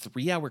 if it's a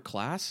 3 hour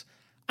class,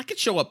 I could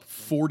show up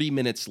 40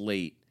 minutes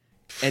late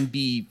and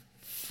be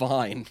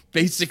fine,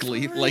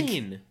 basically. Fine.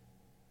 Like,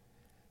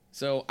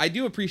 so I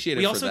do appreciate it.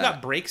 We for also that.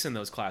 got breaks in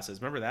those classes.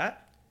 Remember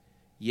that?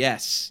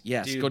 Yes.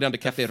 Dude, go down to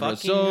Cafe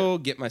Rousseau,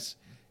 get myself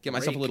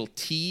a little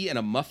tea and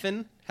a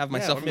muffin. Have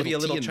myself or maybe a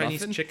little tea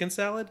Chinese muffin. chicken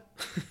salad.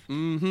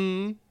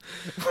 Mm-hmm.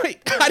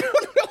 Wait, I don't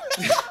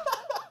know.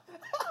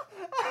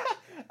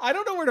 I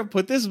don't know where to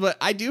put this, but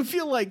I do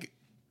feel like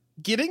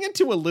getting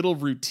into a little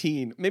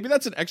routine. Maybe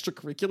that's an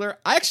extracurricular.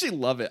 I actually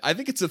love it. I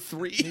think it's a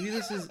 3. Maybe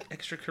this is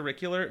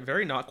extracurricular.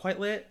 Very not quite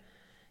lit.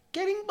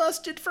 Getting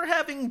busted for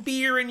having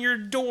beer in your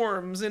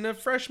dorms in a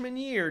freshman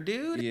year,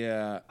 dude.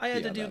 Yeah. I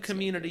had to do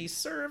community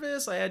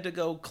service. I had to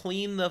go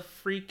clean the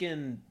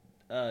freaking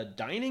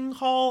dining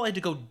hall. I had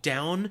to go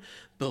down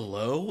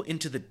below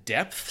into the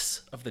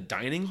depths of the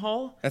dining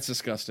hall. That's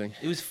disgusting.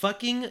 It was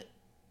fucking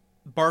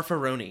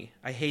barfaroni.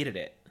 I hated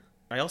it.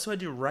 I also had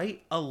to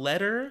write a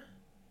letter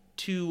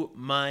to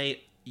my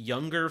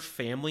younger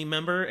family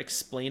member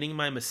explaining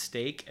my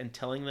mistake and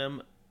telling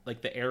them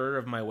like the error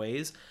of my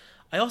ways.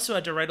 I also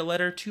had to write a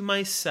letter to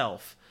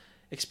myself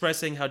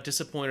expressing how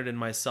disappointed in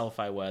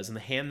myself I was and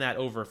hand that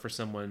over for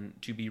someone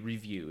to be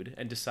reviewed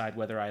and decide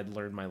whether I had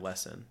learned my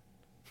lesson.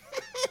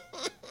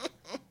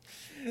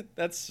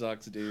 That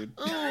sucks, dude.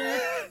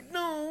 Oh,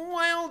 no,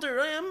 Wilder,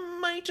 I am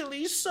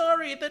mightily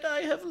sorry that I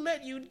have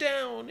let you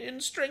down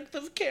in strength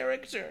of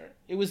character.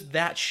 It was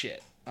that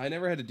shit. I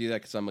never had to do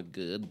that because I'm a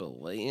good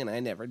boy, and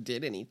I never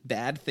did any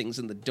bad things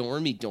in the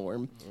dorm.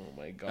 Oh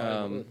my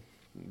god,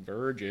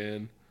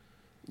 virgin.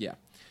 Yeah,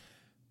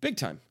 big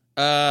time.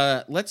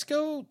 Let's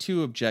go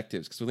to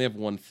objectives, because we only have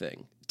one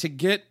thing. To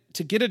get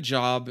a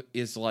job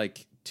is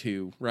like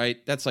 2,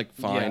 right? That's like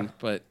fine, Yeah.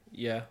 but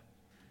Yeah.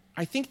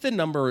 I think the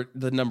number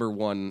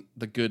one,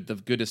 the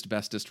goodest,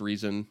 bestest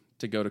reason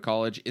to go to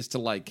college is to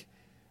like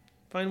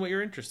Find what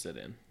you're interested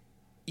in.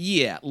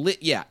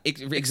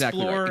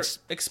 Exactly. Right.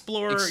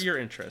 Explore your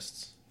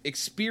interests.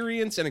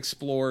 Experience and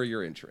explore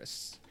your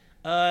interests.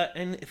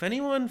 And if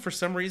anyone for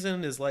some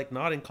reason is like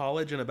not in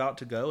college and about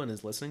to go and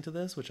is listening to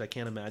this, which I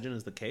can't imagine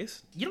is the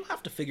case, you don't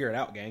have to figure it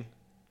out, gang.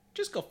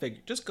 Just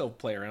go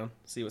play around,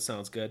 see what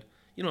sounds good.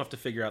 You don't have to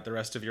figure out the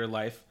rest of your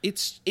life.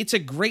 It's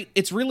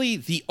really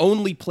the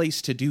only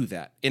place to do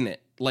that, isn't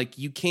it? Like,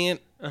 you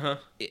can't,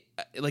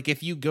 like,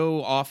 if you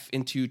go off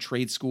into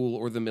trade school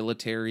or the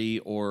military,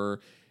 or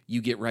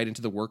you get right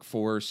into the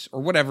workforce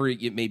or whatever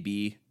it may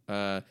be,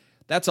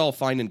 that's all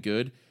fine and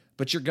good,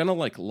 but you're gonna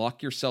like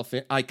lock yourself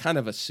in. I kind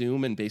of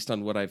assume, and based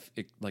on what I've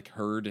like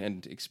heard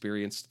and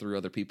experienced through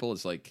other people,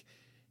 is like,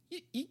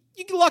 you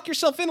can lock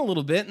yourself in a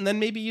little bit, and then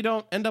maybe you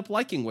don't end up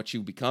liking what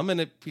you become,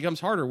 and it becomes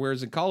harder.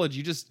 Whereas in college,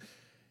 you just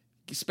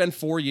spend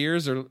 4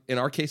 years, or in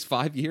our case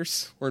 5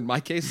 years, or in my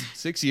case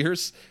 6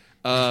 years,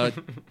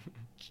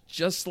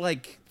 just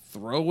like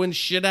throwing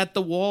shit at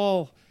the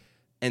wall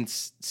and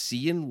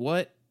seeing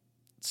what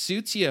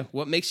suits you,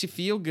 what makes you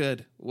feel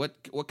good, what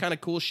kind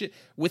of cool shit,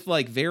 with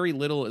like very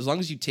little. As long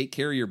as you take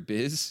care of your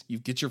biz, you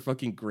get your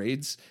fucking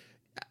grades,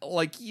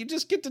 like, you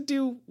just get to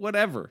do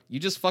whatever. You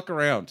just fuck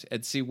around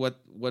and see what's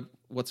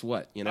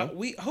what, you know.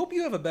 We hope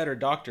you have a better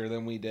doctor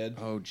than we did.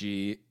 Oh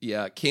gee,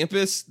 yeah.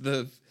 Campus,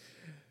 the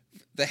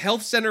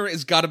health center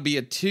has got to be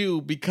a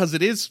 2, because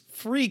it is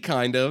free,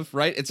 kind of,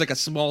 right? It's like a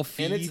small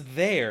fee, and it's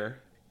there.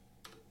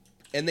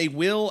 And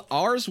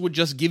ours would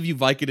just give you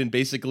Vicodin,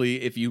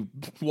 basically, if you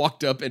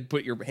walked up and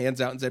put your hands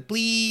out and said,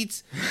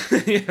 please.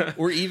 Yeah.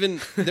 Or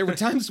even, there were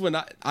times when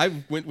I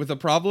went with a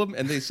problem,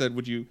 and they said,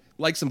 would you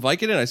like some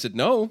Vicodin? I said,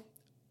 no,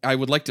 I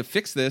would like to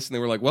fix this. And they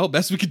were like, well,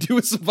 best we could do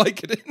is some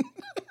Vicodin.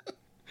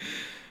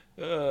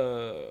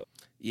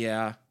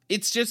 Yeah.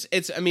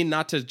 I mean,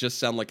 not to just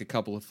sound like a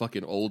couple of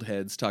fucking old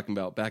heads talking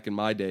about back in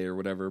my day or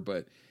whatever,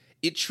 but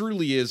it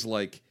truly is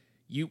like,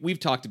 we've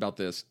talked about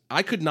this.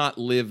 I could not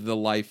live the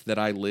life that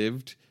I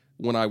lived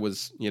when I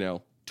was,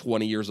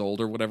 20 years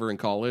old or whatever in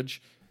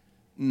college.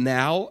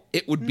 Now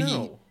it would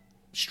be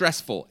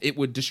stressful. It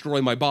would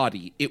destroy my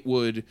body. It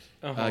would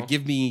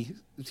give me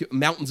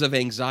mountains of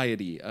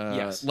anxiety.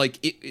 Yes. Like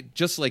it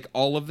just like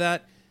all of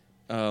that.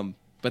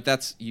 But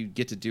that's, you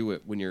get to do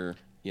it when you're,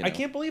 you know. I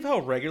can't believe how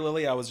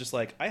regularly I was just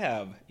like, I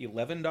have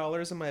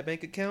 $11 in my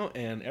bank account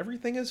and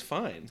everything is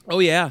fine. Oh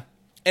yeah.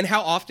 And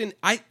how often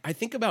I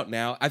think about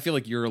now, I feel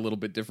like you're a little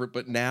bit different,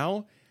 but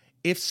now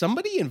if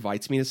somebody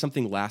invites me to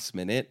something last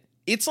minute,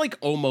 it's like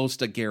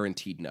almost a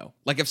guaranteed no.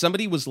 Like if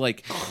somebody was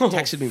like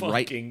texted me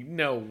right,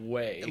 no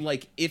way.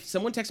 like if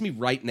someone texted me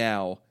right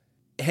now,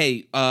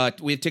 hey,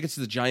 we have tickets to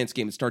the Giants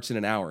game. It starts in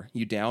an hour.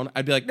 You down?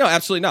 I'd be like, no,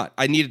 absolutely not.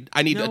 I need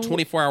a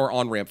 24-hour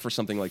on ramp for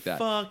something like that.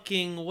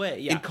 Fucking way.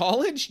 Yeah. In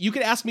college, you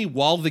could ask me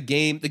while the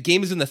game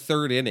is in the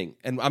third inning,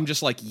 and I'm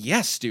just like,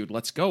 yes, dude,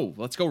 let's go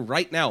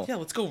right now. Yeah,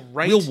 let's go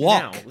right We'll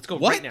walk. now. Let's go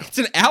what? right now. It's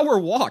an hour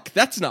walk.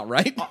 That's not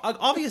right.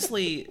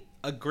 Obviously,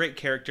 a great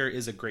character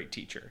is a great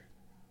teacher.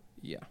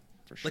 Yeah,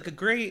 for sure. Like a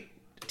great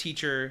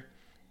teacher,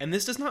 and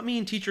this does not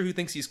mean teacher who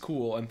thinks he's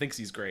cool and thinks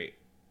he's great.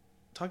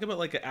 Talk about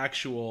like an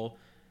actual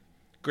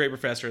great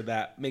professor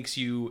that makes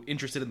you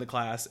interested in the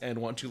class and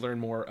want to learn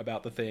more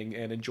about the thing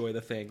and enjoy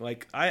the thing.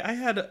 Like I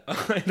had a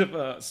kind of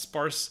a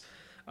sparse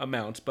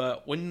amount,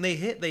 but when they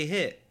hit, they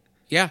hit.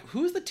 Yeah.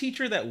 Who's the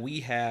teacher that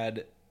we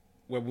had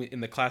when we in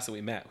the class that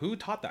we met? Who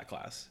taught that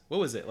class? What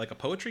was it? Like a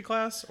poetry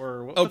class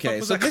or what the fuck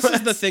was so that this class?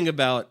 is the thing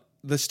about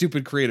the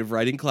stupid creative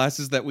writing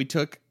classes that we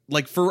took.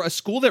 Like for a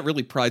school that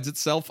really prides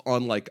itself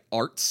on like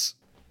arts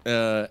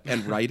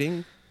and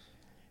writing.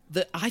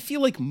 I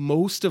feel like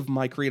most of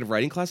my creative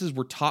writing classes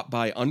were taught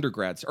by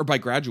undergrads or by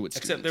graduate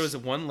students. Except there was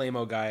one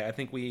lame-o guy. I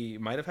think we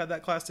might have had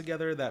that class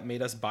together that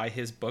made us buy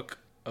his book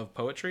of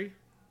poetry.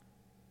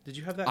 Did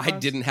you have that class? I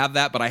didn't have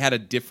that, but I had a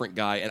different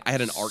guy, and I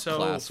had an art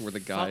class where the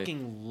guy...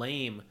 fucking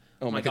lame.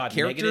 Oh my God,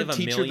 negative character a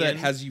teacher million. that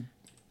has you buy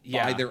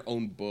Yeah. their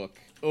own book.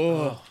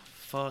 Oh,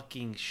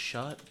 fucking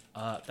shut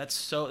up. That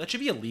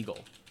should be illegal.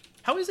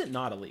 How is it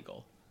not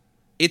illegal?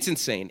 It's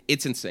insane.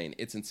 It's insane.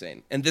 It's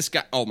insane. And this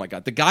guy, oh my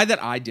God, the guy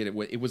that I did it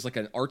with, it was like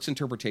an arts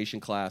interpretation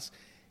class,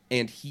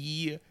 and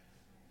he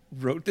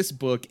wrote this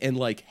book and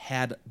like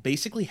had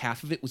basically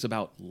half of it was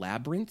about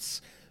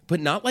labyrinths,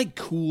 but not like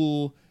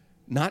cool,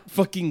 not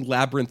fucking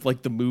Labyrinth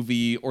like the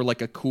movie or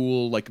like a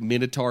cool like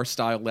Minotaur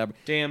style labyrinth.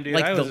 Damn, dude,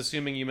 like I was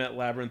assuming you meant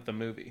Labyrinth the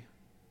movie.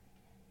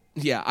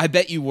 Yeah, I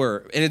bet you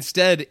were. And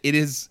instead, it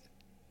is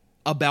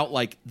about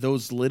like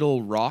those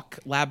little rock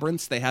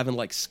labyrinths they have in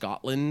like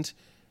Scotland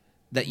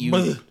that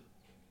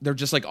they're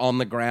just like on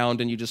the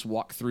ground and you just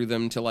walk through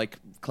them to like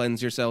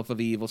cleanse yourself of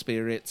evil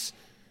spirits.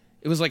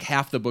 It was like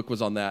half the book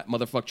was on that.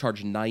 Motherfucker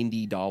charged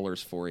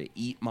 $90 for it.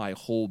 Eat my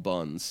whole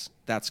buns.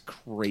 That's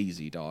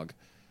crazy, dog.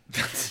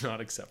 That's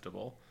not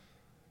acceptable.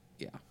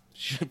 Yeah.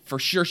 For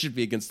sure should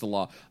be against the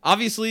law.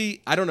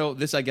 Obviously, I don't know.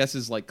 This, I guess,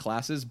 is like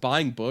classes.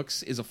 Buying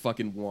books is a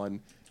fucking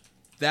one.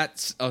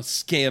 That's a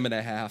scam and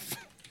a half.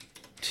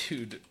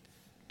 Dude,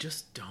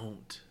 just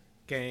don't.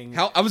 Gang.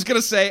 I was going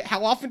to say,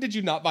 how often did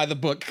you not buy the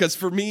book? Because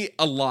for me,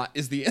 a lot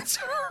is the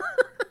answer.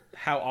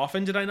 How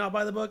often did I not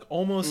buy the book?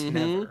 Almost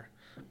never.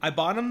 I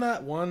bought him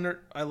that one,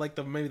 I like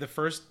maybe the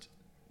first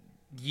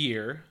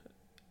year,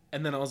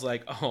 and then I was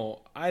like, oh,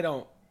 I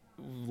don't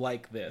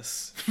like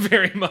this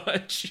very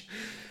much.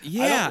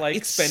 Yeah, I don't like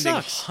it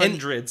spending sucks.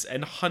 hundreds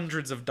and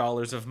hundreds of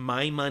dollars of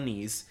my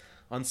monies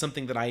on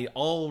something that I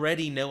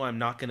already know I'm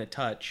not going to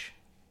touch.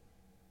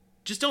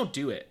 Just don't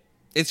do it.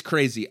 It's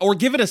crazy. Or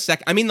give it a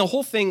sec. I mean, the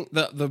whole thing,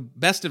 the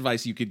best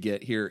advice you could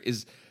get here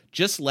is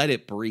just let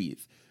it breathe.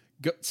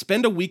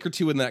 Spend a week or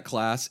two in that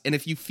class, and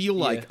if you feel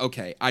like,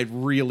 okay, I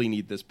really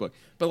need this book.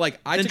 But like,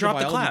 I Then took drop a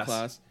the biology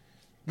class.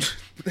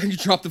 Then you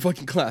drop the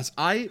fucking class.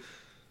 I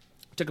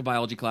took a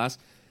biology class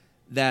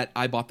that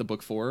I bought the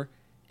book for,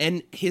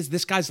 and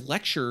this guy's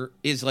lecture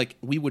is like,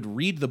 we would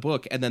read the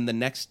book, and then the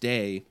next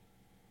day,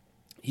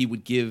 he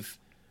would give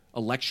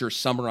a lecture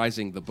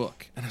summarizing the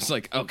book. And I was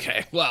like,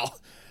 okay, well,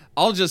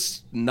 I'll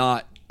just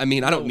not, I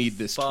mean, I don't need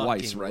this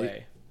twice, right?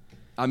 Way.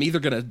 I'm either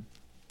going to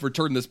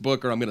return this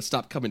book or I'm going to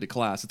stop coming to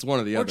class. It's one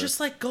or the other. Or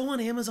just like go on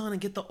Amazon and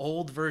get the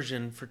old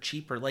version for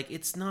cheaper. Like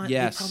it's not,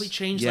 Yes. They probably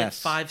changed like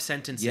 5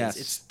 sentences.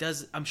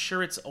 Yes. I'm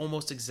sure it's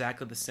almost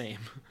exactly the same.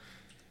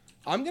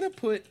 I'm going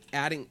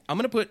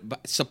to put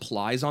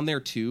supplies on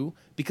there too,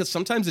 because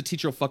sometimes the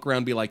teacher will fuck around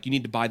and be like, you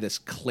need to buy this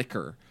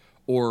clicker,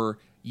 or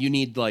you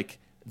need like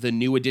the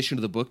new edition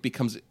of the book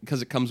because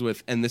it comes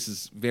with, and this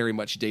is very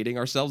much dating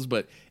ourselves,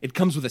 but it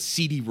comes with a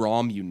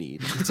CD-ROM you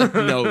need. It's like,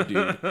 no,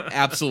 dude,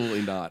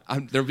 absolutely not.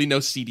 There'll be no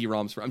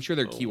CD-ROMs I'm sure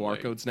there are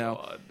QR codes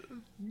now.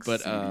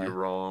 But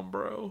CD-ROM,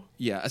 bro.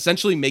 Yeah,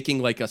 essentially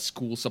making like a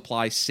school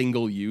supply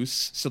single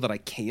use so that I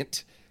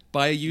can't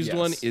buy a used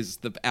one is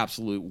the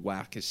absolute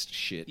wackest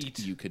shit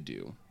you could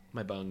do.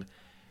 My bung.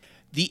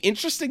 The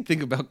interesting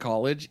thing about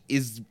college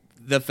is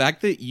the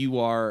fact that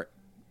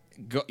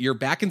you're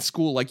back in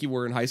school like you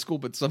were in high school,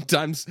 but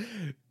sometimes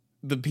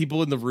the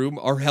people in the room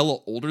are hella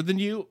older than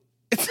you.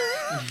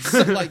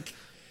 So like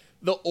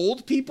the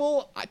old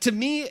people, to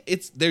me,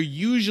 they're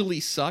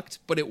usually sucked,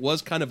 but it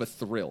was kind of a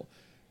thrill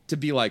to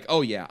be like,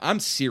 oh yeah, I'm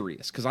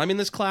serious because I'm in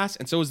this class,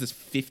 and so is this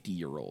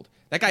 50-year-old.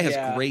 That guy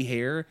has gray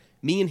hair.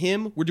 Me and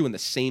him, we're doing the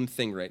same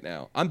thing right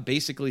now. I'm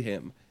basically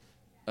him.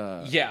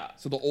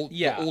 So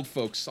the old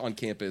folks on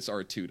campus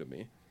are two to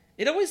me.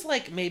 It always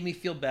like made me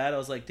feel bad. I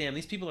was like, damn,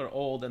 these people are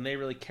old and they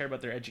really care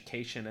about their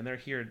education and they're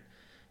here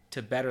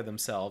to better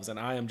themselves, and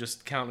I am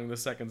just counting the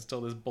seconds till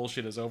this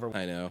bullshit is over.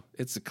 I know.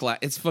 It's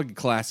it's fucking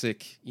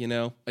classic, you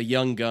know? A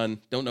young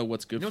gun, don't know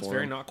what's good for it's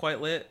very not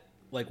quite lit,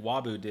 like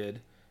Wabu did,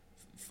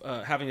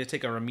 having to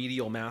take a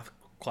remedial math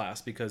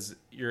class because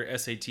your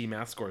SAT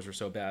math scores are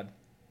so bad.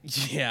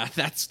 Yeah,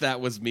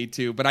 that was me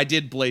too, but I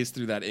did blaze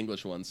through that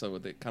English one, so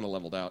it kind of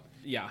leveled out.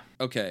 Yeah.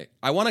 Okay,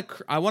 I want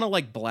to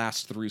like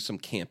blast through some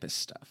campus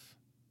stuff.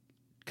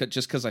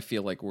 Just cuz I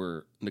feel like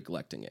we're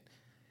neglecting it.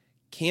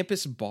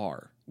 Campus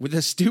bar. With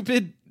a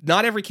stupid,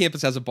 not every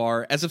campus has a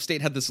bar. SF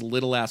State had this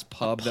little ass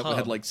pub that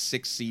had like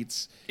 6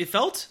 seats. It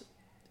felt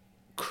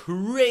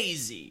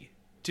crazy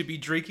to be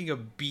drinking a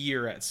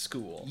beer at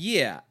school.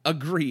 Yeah,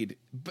 agreed.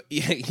 But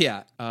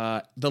yeah,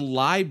 the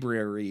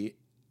library.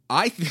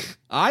 I've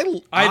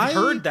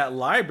heard that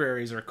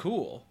libraries are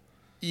cool.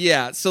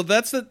 Yeah, so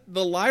that's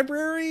the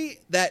library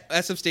that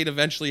SF State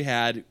eventually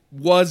had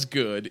was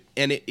good,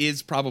 and it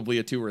is probably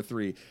a 2 or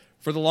 3.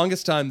 For the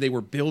longest time, they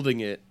were building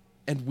it,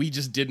 and we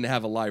just didn't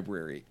have a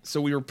library.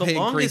 So we were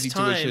paying crazy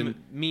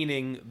tuition.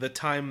 Meaning the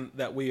time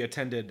that we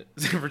attended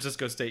San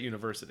Francisco State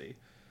University.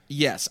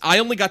 Yes, I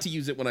only got to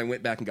use it when I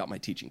went back and got my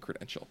teaching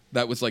credential.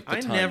 That was like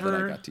the time that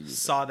I got to use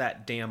it. I never saw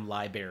that damn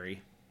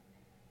library.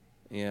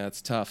 Yeah,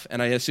 it's tough.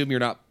 And I assume you're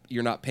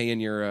not paying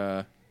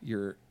your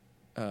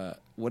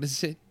what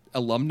is it?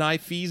 Alumni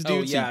fees,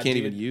 dude, so you can't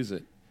even use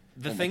it.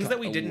 The things that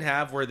we didn't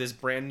have were this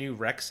brand new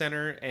rec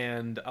center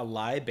and a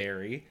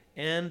library,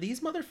 and these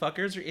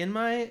motherfuckers are in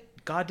my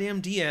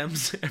goddamn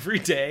DMs every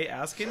day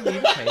asking me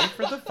to pay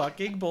for the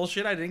fucking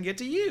bullshit I didn't get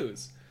to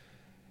use.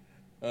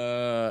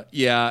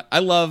 Yeah, I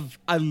love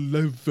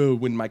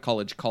when my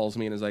college calls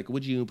me and is like,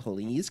 would you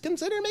please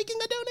consider making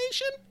a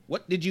donation?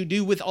 What did you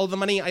do with all the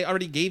money I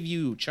already gave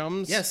you,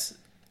 chums? Yes.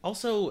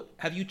 Also,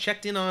 have you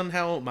checked in on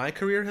how my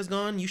career has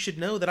gone? You should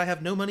know that I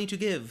have no money to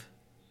give.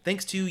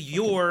 Thanks to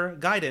your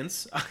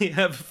guidance, I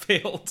have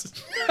failed.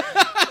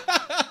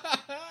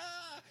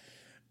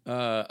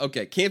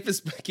 Okay,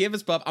 campus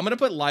pub. I'm gonna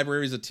put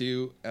libraries at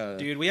 2.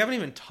 Dude, we haven't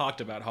even talked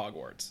about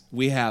Hogwarts.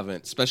 We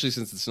haven't, especially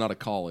since it's not a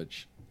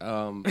college.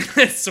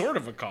 It's sort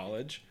of a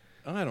college.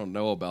 I don't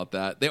know about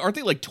that. Aren't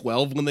they like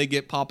 12 when they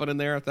get popping in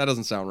there? That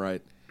doesn't sound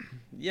right.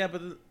 Yeah,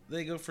 but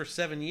they go for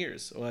 7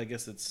 years. Well, I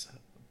guess it's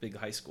big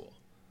high school.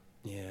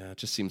 Yeah, it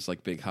just seems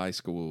like big high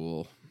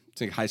school. It's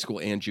like high school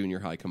and junior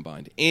high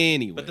combined.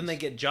 Anyway, but then they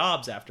get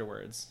jobs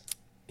afterwards.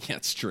 Yeah,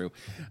 it's true.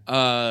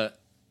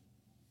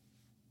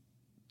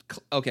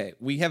 Okay,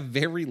 we have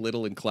very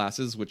little in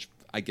classes, which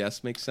I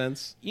guess makes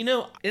sense. You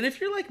know, and if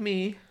you're like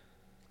me,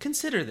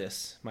 consider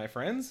this, my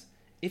friends.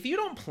 If you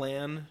don't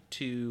plan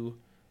to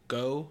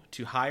go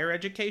to higher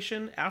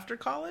education after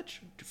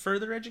college, to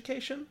further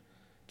education,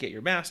 get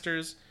your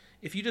master's,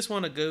 if you just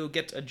want to go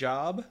get a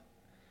job,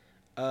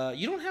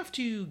 you don't have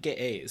to get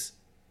A's.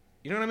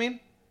 You know what I mean?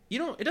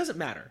 It doesn't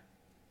matter.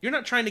 You're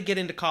not trying to get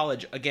into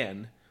college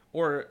again,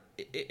 or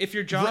if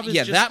your job is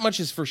just, that much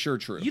is for sure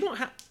true. You don't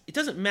have. It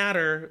doesn't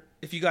matter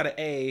if you got an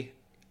A.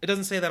 It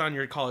doesn't say that on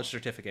your college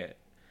certificate,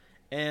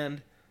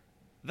 and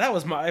that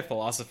was my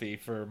philosophy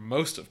for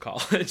most of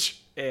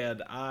college,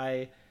 and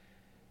I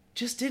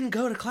just didn't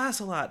go to class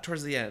a lot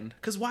towards the end.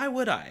 Because why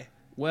would I?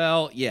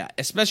 Well, yeah,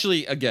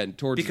 especially, again,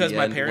 towards because the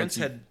my end. Parents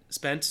had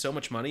spent so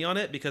much money on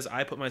it because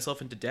I put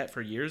myself into debt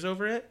for years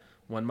over it.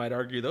 One might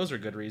argue those are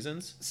good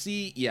reasons.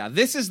 See, yeah,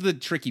 this is the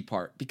tricky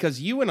part,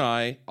 because you and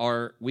I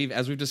are,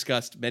 as we've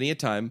discussed many a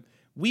time,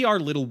 we are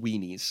little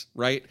weenies,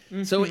 right?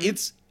 Mm-hmm. So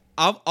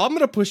I'm going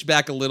to push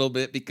back a little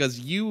bit because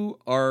you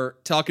are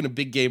talking a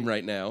big game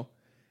right now,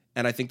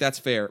 and I think that's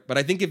fair. But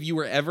I think if you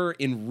were ever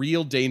in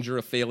real danger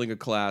of failing a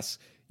class,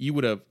 you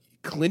would have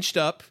clinched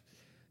up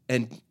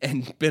and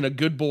been a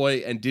good boy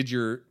and did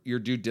your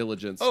due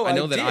diligence. Oh, I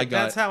know that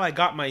that's how I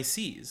got my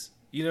C's.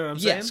 You know what I'm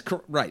saying? Yes,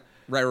 right.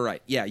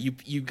 Yeah, you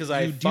because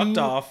I fucked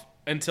off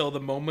until the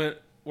moment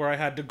where I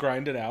had to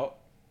grind it out.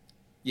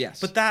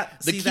 Yes, but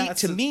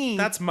to me,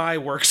 that's my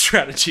work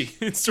strategy.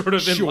 It's sort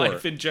of in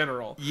life in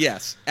general.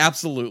 Yes,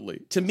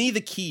 absolutely. To me,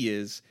 the key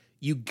is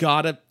you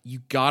gotta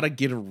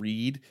get a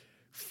read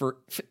for,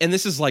 and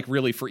this is like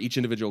really for each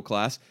individual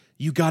class.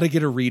 You gotta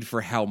get a read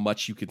for how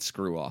much you can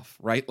screw off,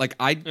 right? Like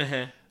I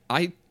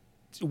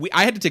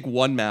had to take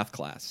one math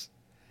class,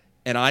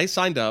 and I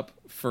signed up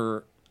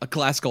for a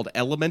class called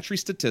Elementary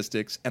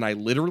Statistics, and I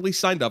literally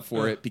signed up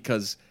for it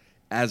because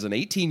as an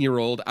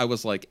 18-year-old, I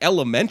was like,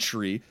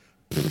 elementary?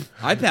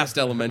 I passed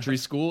elementary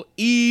school.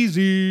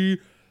 Easy.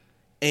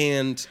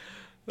 And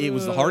it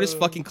was the hardest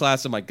fucking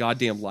class of my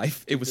goddamn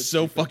life. It was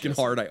so fucking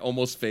hard, I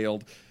almost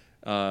failed.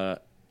 So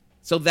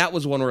that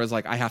was one where I was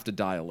like, I have to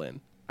dial in.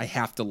 I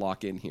have to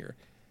lock in here.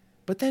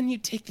 But then you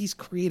take these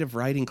creative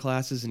writing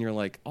classes, and you're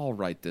like, I'll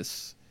write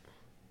this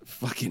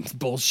fucking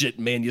bullshit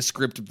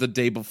manuscript the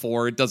day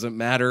before. It doesn't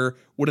matter.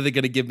 What are they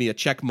going to give me, a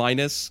check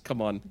minus?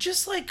 Come on.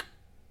 Just like,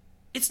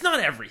 it's not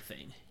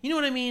everything. You know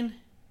what I mean?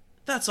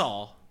 That's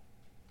all.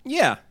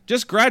 Yeah,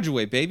 just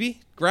graduate, baby.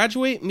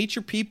 Graduate, meet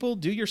your people,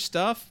 do your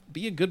stuff,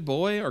 be a good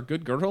boy or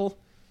good girl,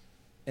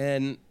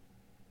 and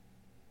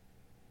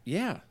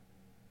yeah.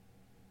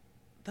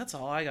 That's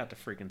all I got to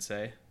freaking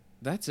say.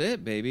 That's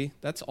it, baby.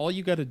 That's all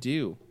you got to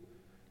do.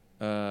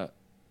 And,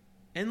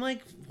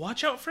 like,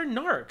 watch out for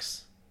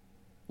narcs.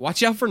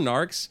 Watch out for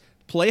narcs.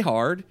 Play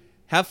hard.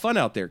 Have fun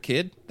out there,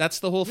 kid. That's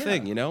the whole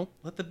thing, you know?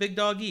 Let the big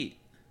dog eat.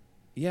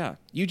 Yeah.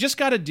 You just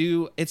got to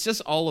do, it's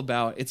just all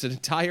about, it's an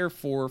entire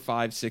 4,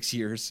 5, 6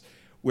 years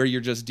where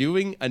you're just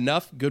doing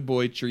enough good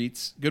boy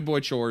treats, good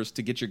boy chores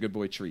to get your good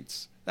boy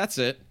treats. That's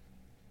it.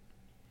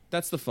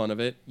 That's the fun of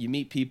it. You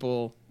meet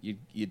people, you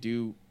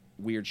do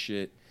weird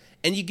shit,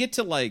 and you get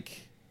to,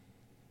 like,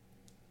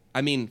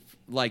 I mean,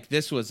 like,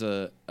 this was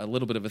a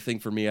little bit of a thing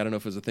for me. I don't know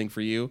if it was a thing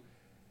for you.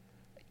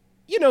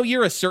 You know,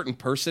 you're a certain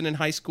person in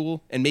high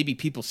school, and maybe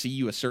people see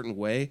you a certain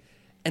way,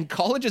 and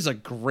college is a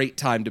great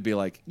time to be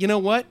like, you know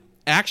what?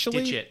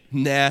 Actually, ditch it.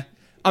 Nah,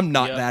 I'm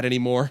not that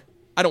anymore.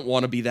 I don't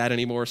want to be that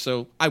anymore,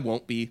 so I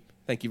won't be.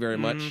 Thank you very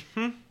much.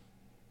 Mm-hmm.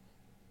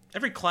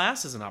 Every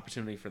class is an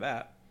opportunity for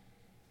that.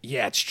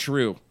 Yeah, it's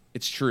true.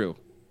 It's true.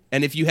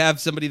 And if you have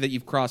somebody that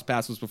you've crossed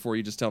paths with before,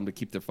 you just tell them to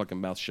keep their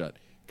fucking mouth shut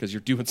because you're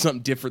doing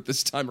something different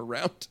this time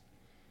around.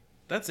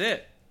 That's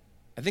it.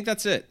 I think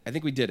that's it. I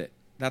think we did it.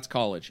 That's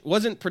college. It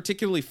wasn't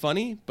particularly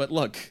funny, but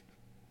look,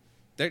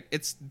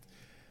 that's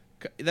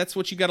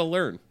what you got to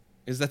learn.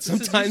 Is that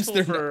sometimes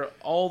they're for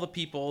all the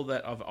people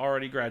that have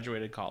already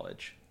graduated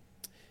college.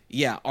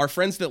 Yeah, our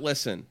friends that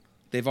listen,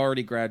 they've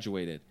already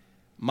graduated.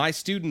 My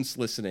students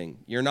listening,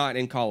 you're not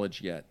in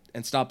college yet,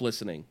 and stop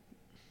listening.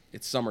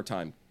 It's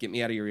summertime. Get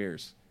me out of your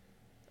ears.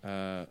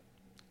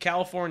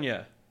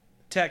 California,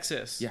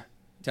 Texas, yeah,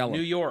 tell them.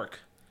 New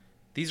York.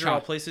 These are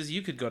all places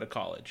you could go to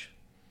college.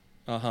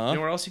 Uh-huh. You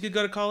know where else you could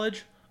go to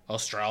college?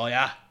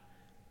 Australia.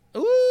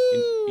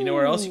 Ooh. You know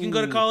where else you can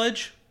go to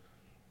college?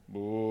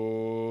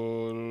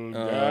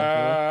 Bulgaria.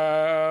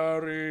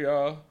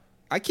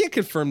 I can't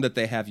confirm that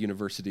they have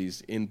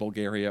universities in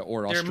Bulgaria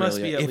or Australia, there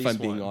must be at if least I'm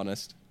being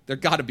honest. There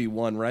got to be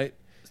one, right?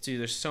 Dude,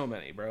 there's so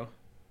many, bro.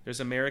 There's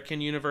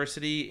American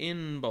University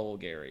in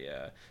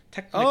Bulgaria,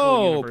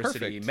 Technical University,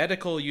 perfect.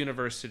 Medical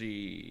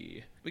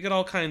University. We got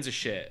all kinds of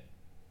shit.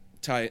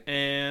 Tight.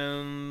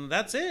 And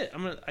that's it.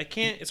 I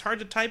can't. It's hard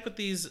to type with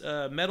these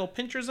metal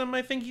pinchers on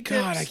my fingy tips.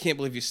 God, I can't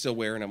believe you're still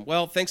wearing them.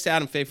 Well, thanks to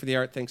Adam Faye for the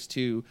art. Thanks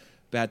to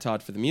Bad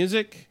Todd for the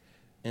music.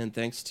 And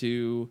thanks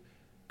to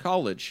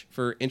college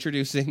for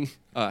introducing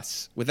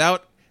us.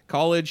 Without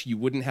college, you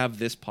wouldn't have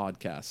this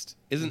podcast.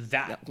 Isn't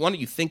that? Why don't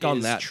you think on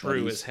that?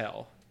 True buddies? as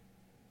hell.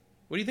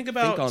 What do you think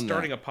about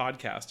starting a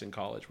podcast in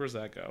college? Where's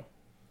that go?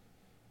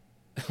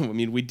 I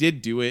mean, we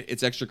did do it.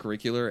 It's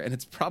extracurricular, and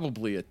it's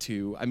probably a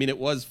 2. I mean, it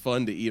was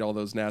fun to eat all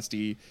those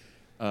nasty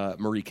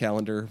Marie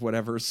Callender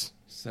whatevers.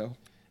 So,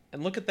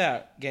 and look at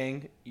that,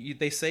 gang.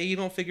 They say you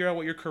don't figure out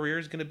what your career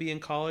is going to be in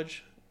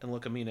college, and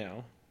look at me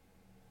now,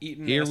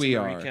 eating nasty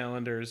Marie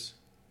Callender's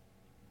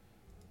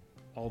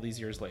all these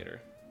years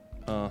later.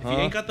 If you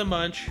ain't got the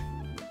munch,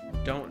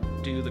 don't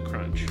do the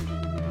crunch.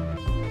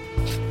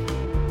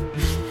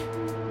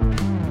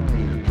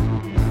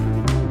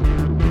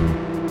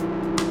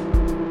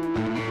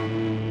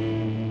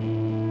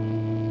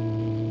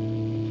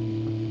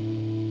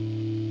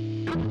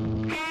 You